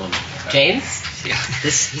curriculum? James? Yeah.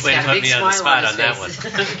 He's Way to got a put big me on the smile spot on that his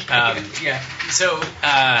face. one. Yeah. So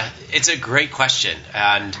it's a great question,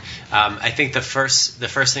 and I think the first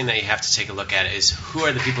thing that you have to take a look at is who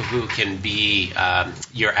are the people who can be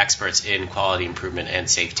your experts in quality improvement and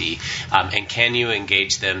safety, and can you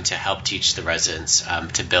engage them to help teach the residents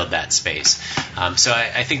to build that space. So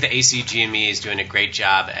I think the ACGME is doing a great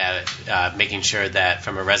job at making sure that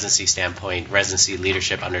from a residency standpoint, residency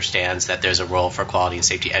leadership understands that there's a role for quality and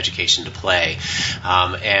safety education to play,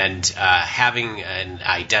 and having and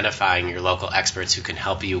identifying your local experts who can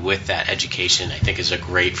help you with that education, I think, is a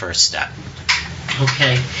great first step.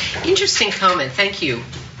 Okay. Interesting comment. Thank you.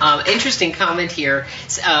 Interesting comment here.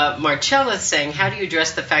 Marcella is saying, how do you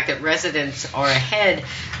address the fact that residents are ahead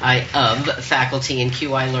of faculty in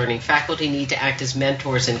QI learning? Faculty need to act as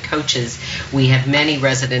mentors and coaches. We have many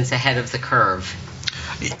residents ahead of the curve.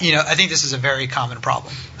 I think this is a very common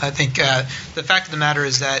problem. I think the fact of the matter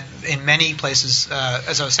is that in many places,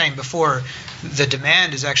 as I was saying before, the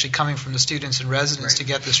demand is actually coming from the students and residents to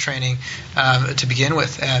get this training to begin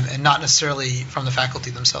with, and not necessarily from the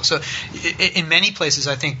faculty themselves. So in many places,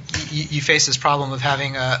 I think you face this problem of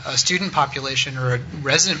having a student population or a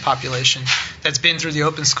resident population that's been through the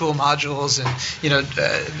open school modules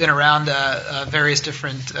and been around various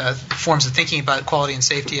different forms of thinking about quality and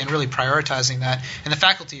safety and really prioritizing that, and the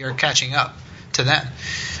faculty are catching up to them.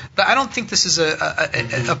 But I don't think this is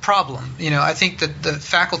a problem. I think that the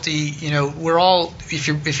faculty, we're all,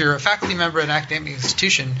 if you're a faculty member at an academic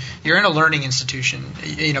institution, you're in a learning institution.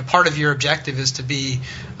 Part of your objective is to be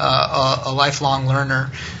a lifelong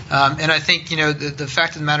learner. And I think, the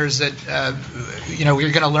fact of the matter is that,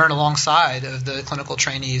 we're going to learn alongside of the clinical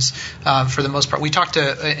trainees for the most part. We talked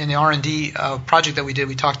to, in the R&D project that we did,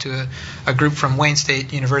 we talked to a group from Wayne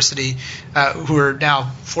State University who are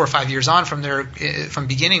now 4 or 5 years on from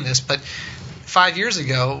beginning this. But 5 years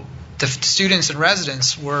ago, the students and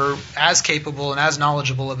residents were as capable and as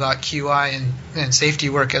knowledgeable about QI and safety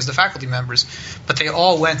work as the faculty members, but they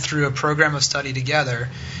all went through a program of study together.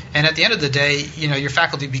 And at the end of the day, your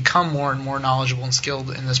faculty become more and more knowledgeable and skilled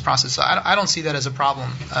in this process. So I don't see that as a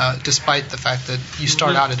problem, despite the fact that you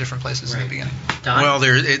start out at different places in the beginning. Don? Well,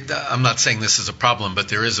 I'm not saying this is a problem, but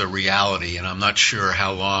there is a reality, and I'm not sure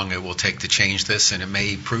how long it will take to change this, and it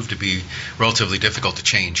may prove to be relatively difficult to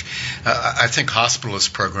change. I think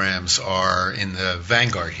hospitalist programs are in the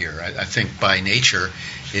vanguard here. I think by nature,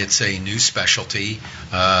 it's a new specialty.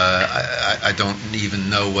 I don't even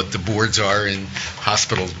know what the boards are in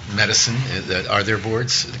hospital medicine. Are there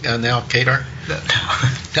boards now, Kedar?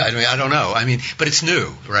 I don't know. But it's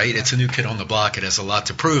new, right? It's a new kid on the block. It has a lot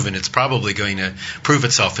to prove, and it's probably going to prove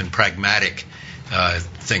itself in pragmatic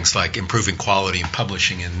things like improving quality and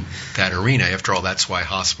publishing in that arena. After all, that's why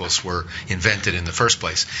hospitals were invented in the first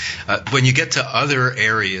place. When you get to other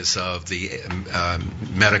areas of the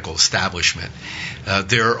medical establishment,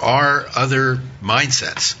 there are other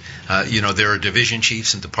mindsets. There are division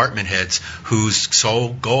chiefs and department heads whose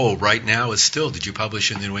sole goal right now is still, did you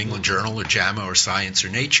publish in the New England Journal or JAMA or Science or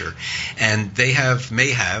Nature? And they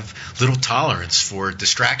may have little tolerance for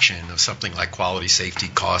distraction of something like quality, safety,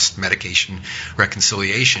 cost, medication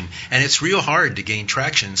reconciliation. And it's real hard to gain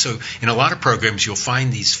traction. So in a lot of programs, you'll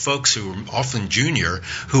find these folks who are often junior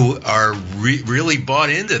who are really bought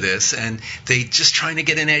into this, and they just trying to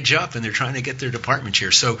get an edge up, and they're trying to get their department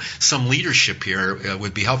chair. So some leadership here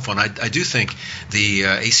would be helpful. And I do think the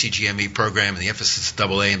ACGME program and the emphasis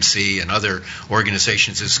AAMC and other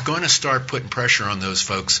organizations is going to start putting pressure on those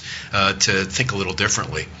folks to think a little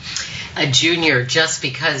differently. A junior, just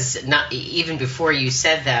because not even before you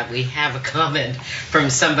said that, we have a comment from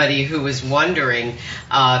somebody who was wondering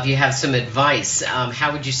if you have some advice.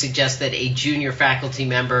 How would you suggest that a junior faculty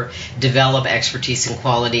member develop expertise in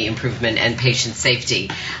quality improvement and patient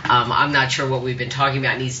safety? I'm not sure what we've been talking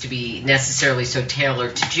about needs to be necessarily so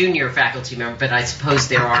tailored to junior faculty member, but I suppose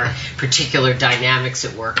there are particular dynamics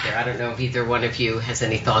at work there. I don't know if either one of you has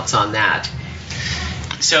any thoughts on that.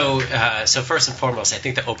 So first and foremost, I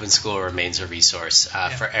think the Open School remains a resource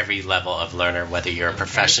for every level of learner, whether you're a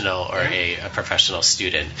professional or a professional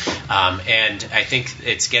student. And I think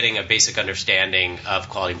it's getting a basic understanding of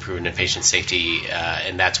quality improvement and patient safety,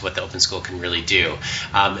 and that's what the Open School can really do.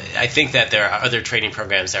 I think that there are other training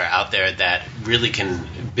programs that are out there that really can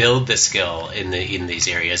build the skill in these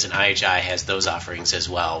areas, and IHI has those offerings as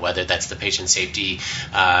well, whether that's the patient safety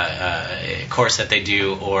course that they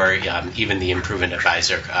do, or even the Improvement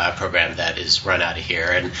Advisor program that is run out of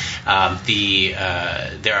here. And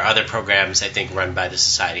there are other programs, I think, run by the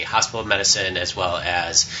Society of Hospital Medicine as well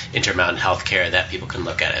as Intermountain Healthcare that people can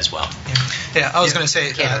look at as well. Yeah, I was going to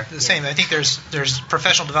say the same. I think there's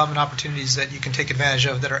professional development opportunities that you can take advantage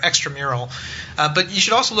of that are extramural. But you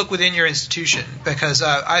should also look within your institution, because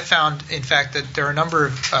I found, in fact, that there are a number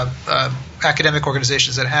of academic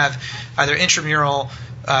organizations that have either intramural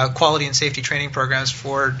quality and safety training programs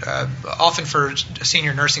often for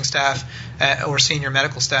senior nursing staff or senior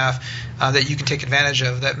medical staff that you can take advantage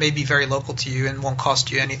of, that may be very local to you and won't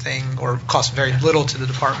cost you anything or cost very little to the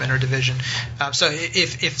department or division. So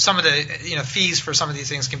if some of the fees for some of these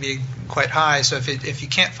things can be quite high, so if you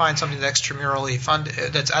can't find something that's extramurally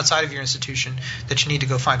funded, that's outside of your institution, that you need to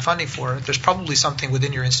go find funding for, there's probably something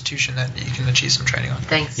within your institution that you can achieve some training on.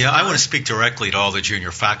 Thanks. Yeah, I want to speak directly to all the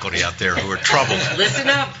junior faculty out there who are troubled. Listen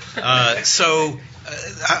up.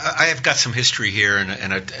 I have got some history here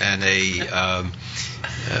and a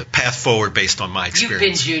path forward based on my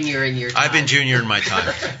experience. You've been junior in your time. I've been junior in my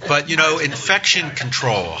time. But, infection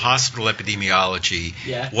control, hospital epidemiology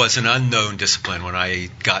was an unknown discipline when I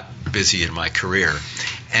got busy in my career.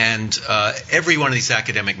 And every one of these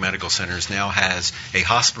academic medical centers now has a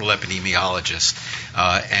hospital epidemiologist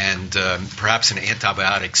and perhaps an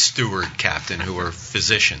antibiotic steward captain who are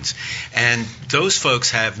physicians. And those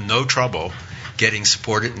folks have no trouble getting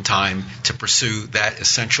supported in time to pursue that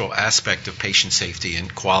essential aspect of patient safety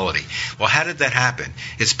and quality. Well, how did that happen?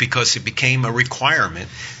 It's because it became a requirement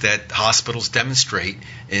that hospitals demonstrate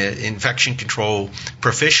infection control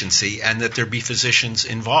proficiency and that there be physicians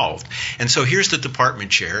involved. And so here's the department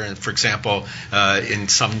chair, and for example, in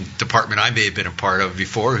some department I may have been a part of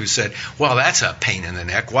before, who said, well, that's a pain in the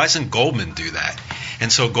neck. Why doesn't Goldman do that?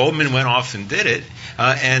 And so Goldman went off and did it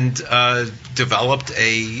and developed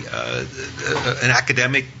an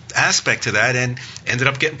academic aspect to that and ended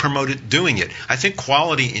up getting promoted doing it. I think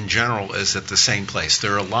quality in general is at the same place.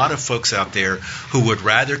 There are a lot of folks out there who would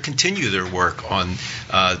rather continue their work on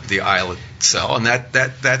the islet cell, and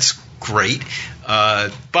that's great.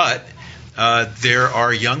 But there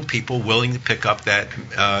are young people willing to pick up that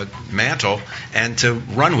mantle and to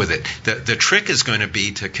run with it. The trick is going to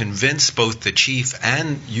be to convince both the chief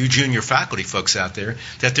and you junior faculty folks out there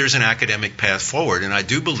that there's an academic path forward. And I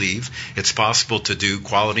do believe it's possible to do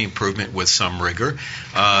quality improvement with some rigor.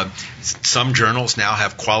 Some journals now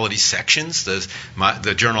have quality sections.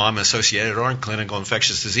 The journal I'm associated on, Clinical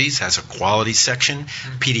Infectious Disease, has a quality section.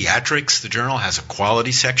 Pediatrics, the journal, has a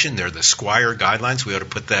quality section. They're the Squire guidelines. We ought to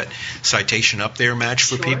put that citation up there, Madge,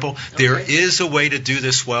 for people. Okay. There is a way to do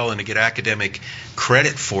this well and to get academic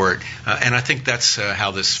credit for it, and I think that's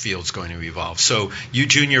how this field's going to evolve. So you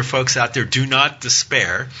junior folks out there, do not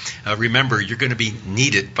despair. Remember, you're going to be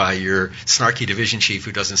needed by your snarky division chief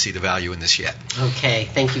who doesn't see the value in this yet. Okay,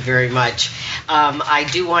 thank you very much. I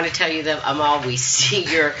do want to tell you that, Amal, we see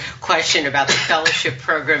your question about the fellowship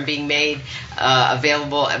program being made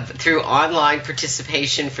available through online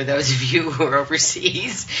participation for those of you who are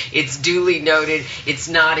overseas. It's due duly noted. It's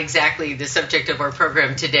not exactly the subject of our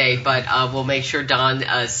program today, but we'll make sure Don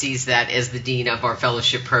sees that as the Dean of our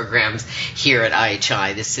fellowship programs here at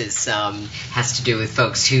IHI. This is has to do with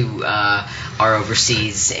folks who are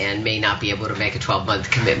overseas and may not be able to make a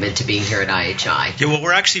 12-month commitment to being here at IHI. Yeah, well,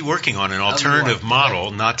 we're actually working on an alternative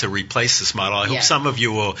model, not to replace this model. I hope some of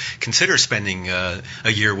you will consider spending a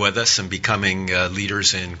year with us and becoming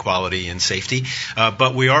leaders in quality and safety.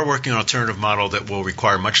 But we are working on an alternative model that will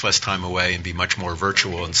require much less time away and be much more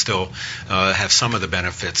virtual and still have some of the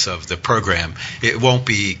benefits of the program. It won't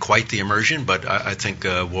be quite the immersion, but I think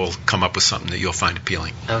we'll come up with something that you'll find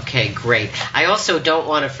appealing. Okay, great. I also don't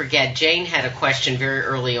want to forget, Jane had a question very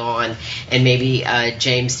early on, and maybe,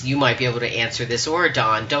 James, you might be able to answer this, or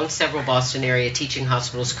Don. Don't several Boston area teaching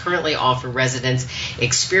hospitals currently offer residents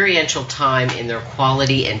experiential time in their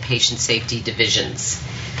quality and patient safety divisions?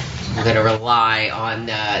 I'm going to rely on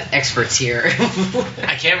experts here.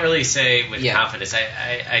 I can't really say with confidence.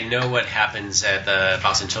 I know what happens at the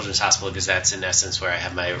Boston Children's Hospital because that's in essence where I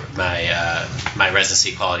have my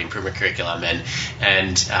residency quality improvement curriculum,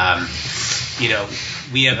 and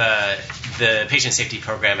we have the patient safety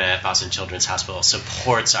program at Boston Children's Hospital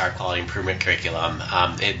supports our quality improvement curriculum.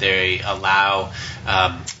 They allow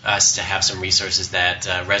us to have some resources that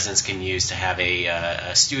residents can use to have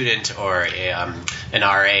a student or an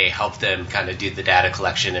RA help them kind of do the data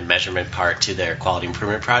collection and measurement part to their quality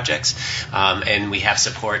improvement projects. And we have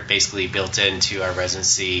support basically built into our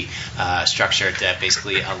residency structure that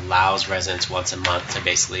basically allows residents once a month to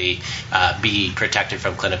basically be protected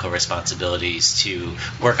from clinical responsibilities to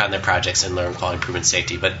work on their projects and learn quality improvement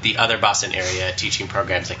safety. But the other Boston area teaching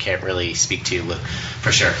programs I can't really speak to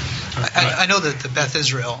for sure. I know that the Beth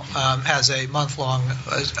Israel has a month-long,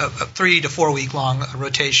 a 3 to 4 week-long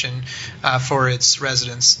rotation for its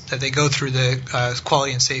residents that they go through the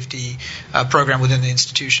quality and safety program within the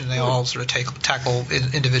institution. They all sort of tackle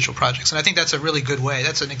individual projects, and I think that's a really good way.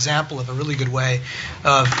 That's an example of a really good way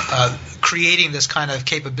of creating this kind of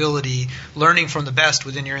capability, learning from the best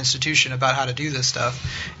within your institution about how to do this stuff,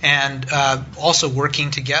 and also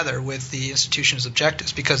working together with the institution's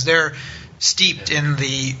objectives, because they're steeped in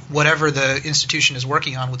the whatever the institution is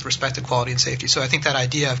working on with respect to quality and safety. So I think that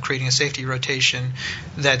idea of creating a safety rotation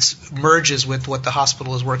that merges with what the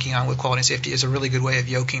hospital is working on with quality and safety is a really good way of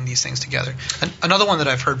yoking these things together. And another one that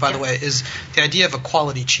I've heard, by the way, is the idea of a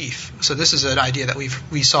quality chief. So this is an idea that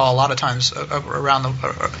we saw a lot of times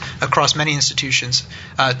across many institutions.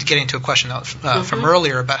 Getting to a question from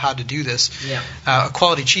earlier about how to do this, a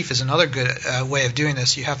quality chief is another good way of doing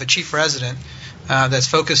this. You have a chief resident that's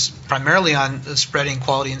focused primarily on spreading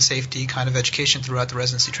quality and safety kind of education throughout the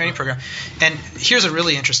residency training program. And here's a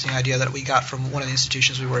really interesting idea that we got from one of the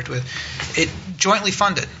institutions we worked with. It jointly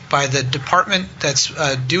funded by the department that's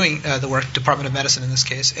doing the work, Department of Medicine in this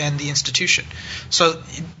case, and the institution. So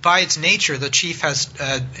by its nature, the chief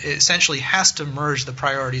essentially has to merge the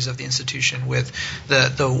priorities of the institution with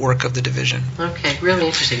the work of the division. Okay, really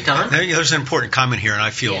interesting. Don? There's an important comment here, and I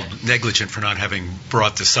feel negligent for not having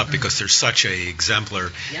brought this up because there's such a exemplar.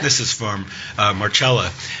 Yeah. This is from Marcella,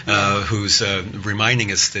 who's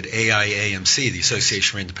reminding us that AIAMC, the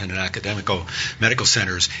Association for Independent Academic Medical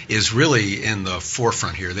Centers, is really in the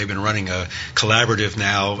forefront here. They've been running a collaborative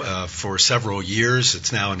now for several years.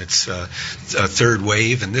 It's now in its third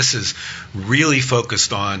wave, and this is really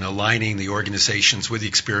focused on aligning the organizations with the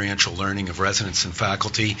experiential learning of residents and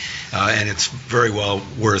faculty, and it's very well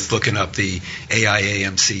worth looking up the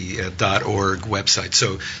AIAMC.org website.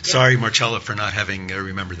 So sorry, Marcella, for not having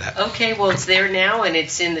remembered that. Okay, well, it's there now, and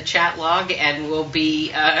it's in the chat log, and we'll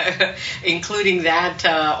be including that.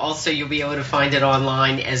 Also, you'll be able to find it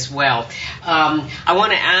online as well. I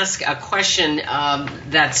want to ask a question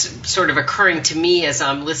that's sort of occurring to me as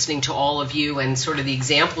I'm listening to all of you and sort of the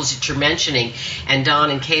examples that you're mentioning. And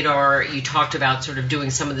Don and Kedar, you talked about sort of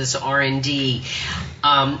doing some of this R&D.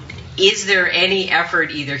 Is there any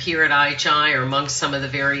effort either here at IHI or amongst some of the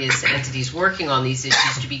various entities working on these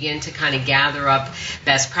issues to begin to kind of gather up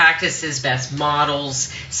best practices, best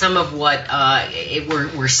models, some of what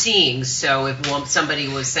we're seeing? So if somebody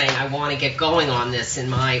was saying, I want to get going on this in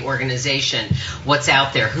my organization, what's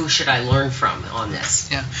out there? Who should I learn from on this?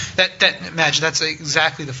 Yeah, Madge, that's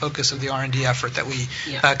exactly the focus of the R&D effort that we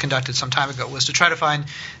conducted some time ago, was to try to find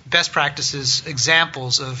best practices,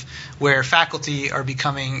 examples of where faculty are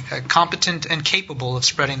becoming competent and capable of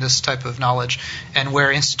spreading this type of knowledge, and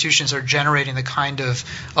where institutions are generating the kind of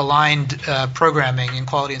aligned programming in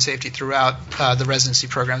quality and safety throughout the residency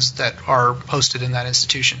programs that are hosted in that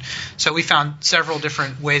institution. So we found several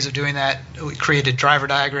different ways of doing that. We created driver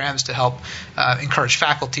diagrams to help encourage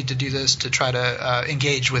faculty to do this, to try to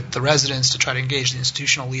engage with the residents, to try to engage the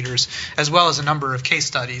institutional leaders, as well as a number of case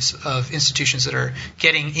studies of institutions that are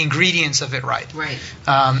getting ingredients of it right. Right.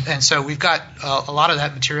 And so we've got a lot of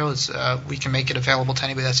that material. We can make it available to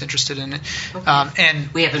anybody that's interested in it. Okay.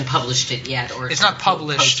 And we haven't published it yet, or it's not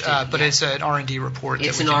published, but yet. it's an R&D report.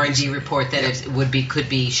 It's an R&D report that could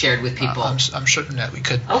be shared with people. I'm certain that we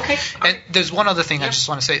could. Okay. And there's one other thing I just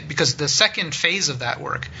want to say, because the second phase of that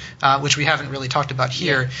work, which we haven't really talked about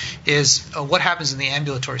here, is what happens in the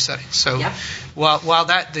ambulatory setting. So while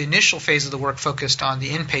the initial phase of the work focused on the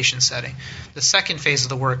inpatient setting, the second phase of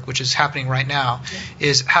the work, which is happening right now,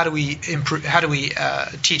 is how do we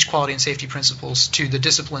teach quality and safety principles to the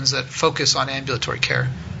disciplines that focus on ambulatory care.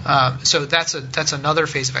 So that's another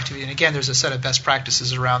phase of activity. And again, there's a set of best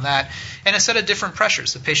practices around that, and a set of different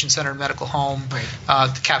pressures: the patient-centered medical home,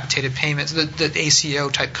 the capitated payments, the ACO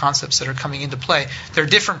type concepts that are coming into play. There are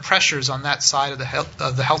different pressures on that side of the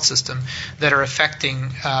health system that are affecting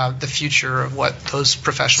the future of what those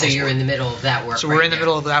professionals. So you're in the middle of that work. So we're in the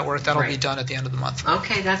middle of that work. That'll be done at the end of the month.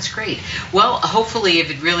 Okay, that's great. Well, hopefully, if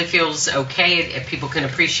it really feels okay, if people can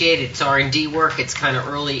appreciate it, it's R&D work. It's kind of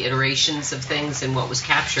early iterations of things and what was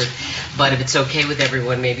captured. But if it's okay with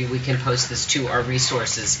everyone, maybe we can post this to our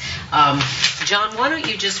resources. John, why don't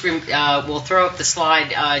you just we'll throw up the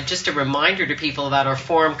slide. Just a reminder to people about our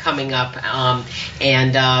forum coming up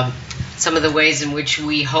and some of the ways in which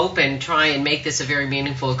we hope and try and make this a very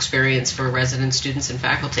meaningful experience for residents, students, and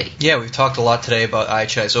faculty. Yeah, we've talked a lot today about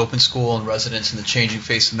IHI's Open School and residents and the changing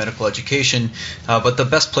face of medical education, but the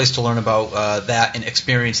best place to learn about that and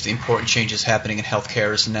experience the important changes happening in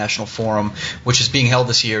healthcare is the National Forum, which is being held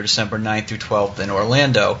this year, December 9th through 12th in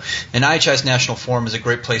Orlando. And IHI's National Forum is a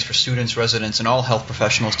great place for students, residents, and all health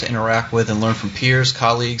professionals to interact with and learn from peers,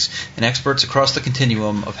 colleagues, and experts across the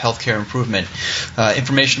continuum of healthcare improvement.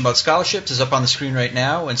 Information about scholarships is up on the screen right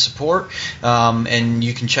now, and support, and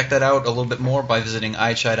you can check that out a little bit more by visiting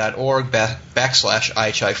ihi.org/IHI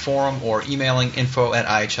Forum or emailing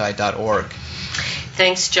info@ihi.org.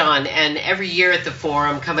 Thanks, John. And every year at the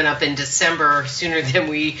forum, coming up in December, sooner than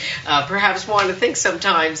we perhaps want to think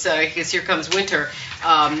sometimes, because here comes winter,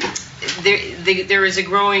 there is a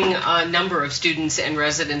growing number of students and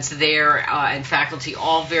residents there and faculty,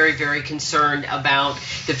 all very, very concerned about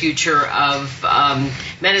the future of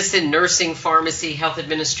medicine, nursing, pharmacy, health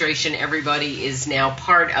administration. Everybody is now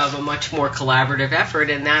part of a much more collaborative effort,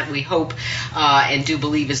 and that we hope and do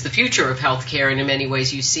believe is the future of healthcare. And in many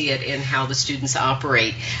ways, you see it in how the students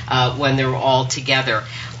operate when they're all together.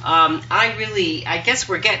 I guess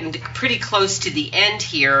we're getting pretty close to the end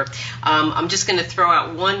here. I'm just going to throw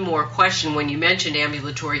out one more question. When you mentioned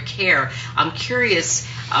ambulatory care, I'm curious,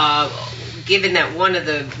 given that one of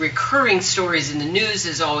the recurring stories in the news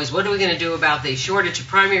is always, what are we going to do about the shortage of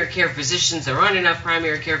primary care physicians? There aren't enough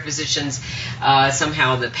primary care physicians.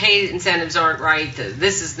 Somehow the pay incentives aren't right.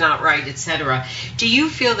 This is not right, etc. Do you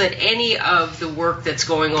feel that any of the work that's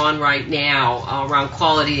going on right now around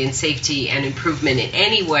quality and safety and improvement in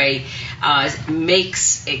any way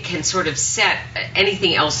can sort of set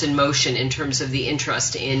anything else in motion in terms of the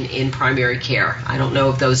interest in primary care? I don't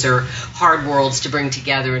know if those are hard worlds to bring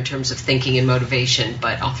together in terms of thinking and motivation,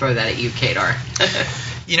 but I'll throw that at you, Kedar.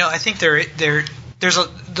 I think there's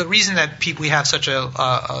the reason that we have such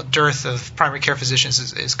a dearth of primary care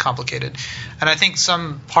physicians is complicated, and I think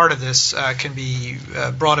some part of this can be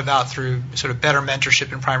brought about through sort of better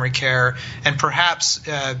mentorship in primary care, and perhaps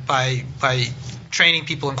by training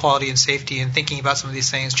people in quality and safety and thinking about some of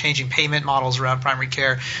these things, changing payment models around primary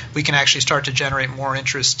care, we can actually start to generate more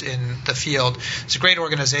interest in the field. It's a great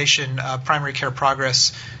organization, Primary Care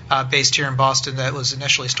Progress, based here in Boston, that was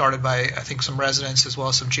initially started by, I think, some residents as well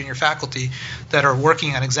as some junior faculty that are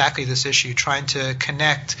working on exactly this issue, trying to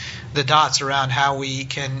connect the dots around how we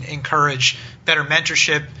can encourage better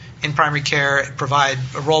mentorship in primary care, provide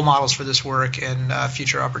role models for this work, and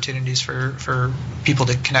future opportunities for people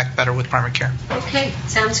to connect better with primary care. Okay,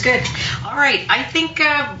 sounds good. All right, I think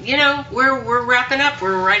we're wrapping up.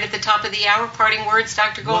 We're right at the top of the hour. Parting words,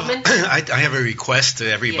 Dr. Goldman. Well, I have a request to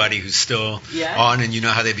everybody who's still on, and you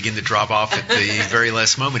know how they begin to drop off at the very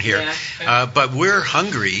last moment here. But we're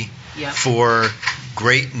hungry for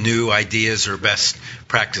great new ideas or best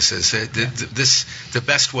practices. The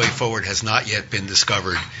best way forward has not yet been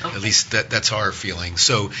discovered. Okay. At least that's our feeling.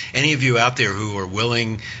 So any of you out there who are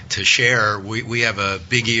willing to share, we have a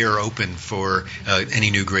big ear open for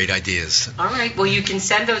any new great ideas. All right. Well, you can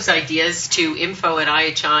send those ideas to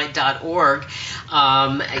info@ihi.org,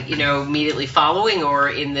 immediately following or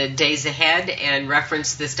in the days ahead, and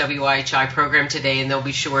reference this WIHI program today, and they'll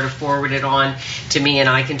be sure to forward it on to me, and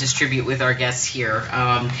I can distribute with our guests here.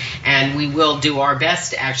 And we will do our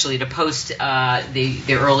best, actually, to post the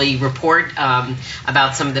early report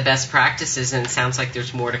about some of the best practices, and it sounds like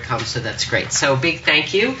there's more to come, so that's great. So big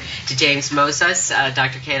thank you to James Moses,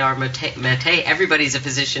 Dr. Kedar Mate, everybody's a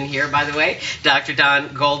physician here, by the way, Dr.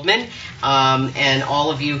 Don Goldman, and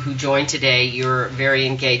all of you who joined today. You're a very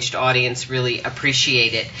engaged audience, really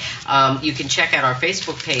appreciate it. You can check out our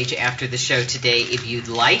Facebook page after the show today if you'd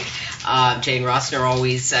like. Jane Rossner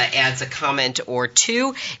always adds a comment or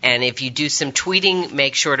two, and if you do some tweeting,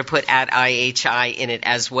 make sure to put @IHI in it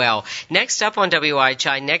as well. Next up on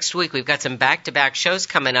WIHI, next week, we've got some back-to-back shows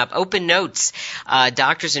coming up. Open Notes,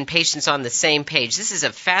 doctors and patients on the same page. This is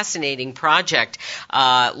a fascinating project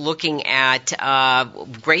looking at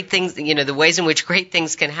great things, the ways in which great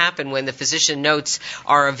things can happen when the physician notes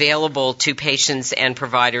are available to patients and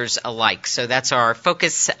providers alike. So that's our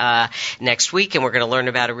focus next week, and we're going to learn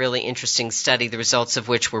about a really interesting study, the results of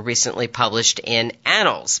which were recently published in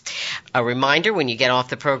Annals. A reminder, when you get off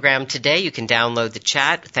the program today, you can download the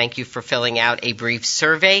chat. Thank you for filling out a brief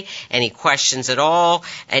survey. Any questions at all,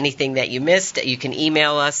 anything that you missed, you can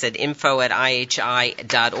email us at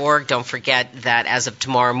info@ihi.org. Don't forget that as of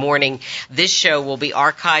tomorrow morning, this show will be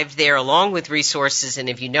archived there along with resources, and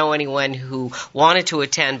if you know anyone who wanted to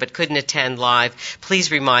attend but couldn't attend live,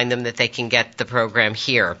 please remind them that they can get the program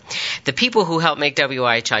here. The people who help make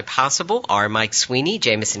WIHI possible are Mike Sweeney,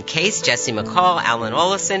 Jameson Case, Jesse McCall, Alan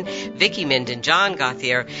Olison, Vicki Minden, John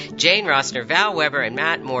Gauthier, Jane Rossner, Val Weber, and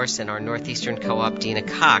Matt Morrison, our Northeastern Co-op, Dina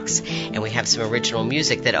Cox. And we have some original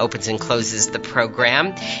music that opens and closes the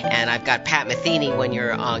program. And I've got Pat Metheny when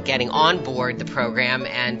you're getting on board the program,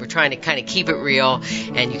 and we're trying to kind of keep it real,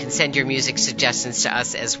 and you can send your music suggestions to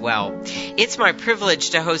us as well. It's my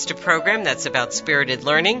privilege to host a program that's about spirited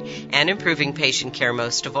learning and improving patient care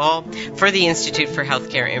most of all. For the Institute for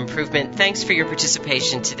Healthcare Improvement, thanks for your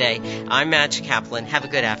participation today. I'm Madge Kaplan. Have a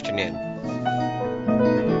good afternoon.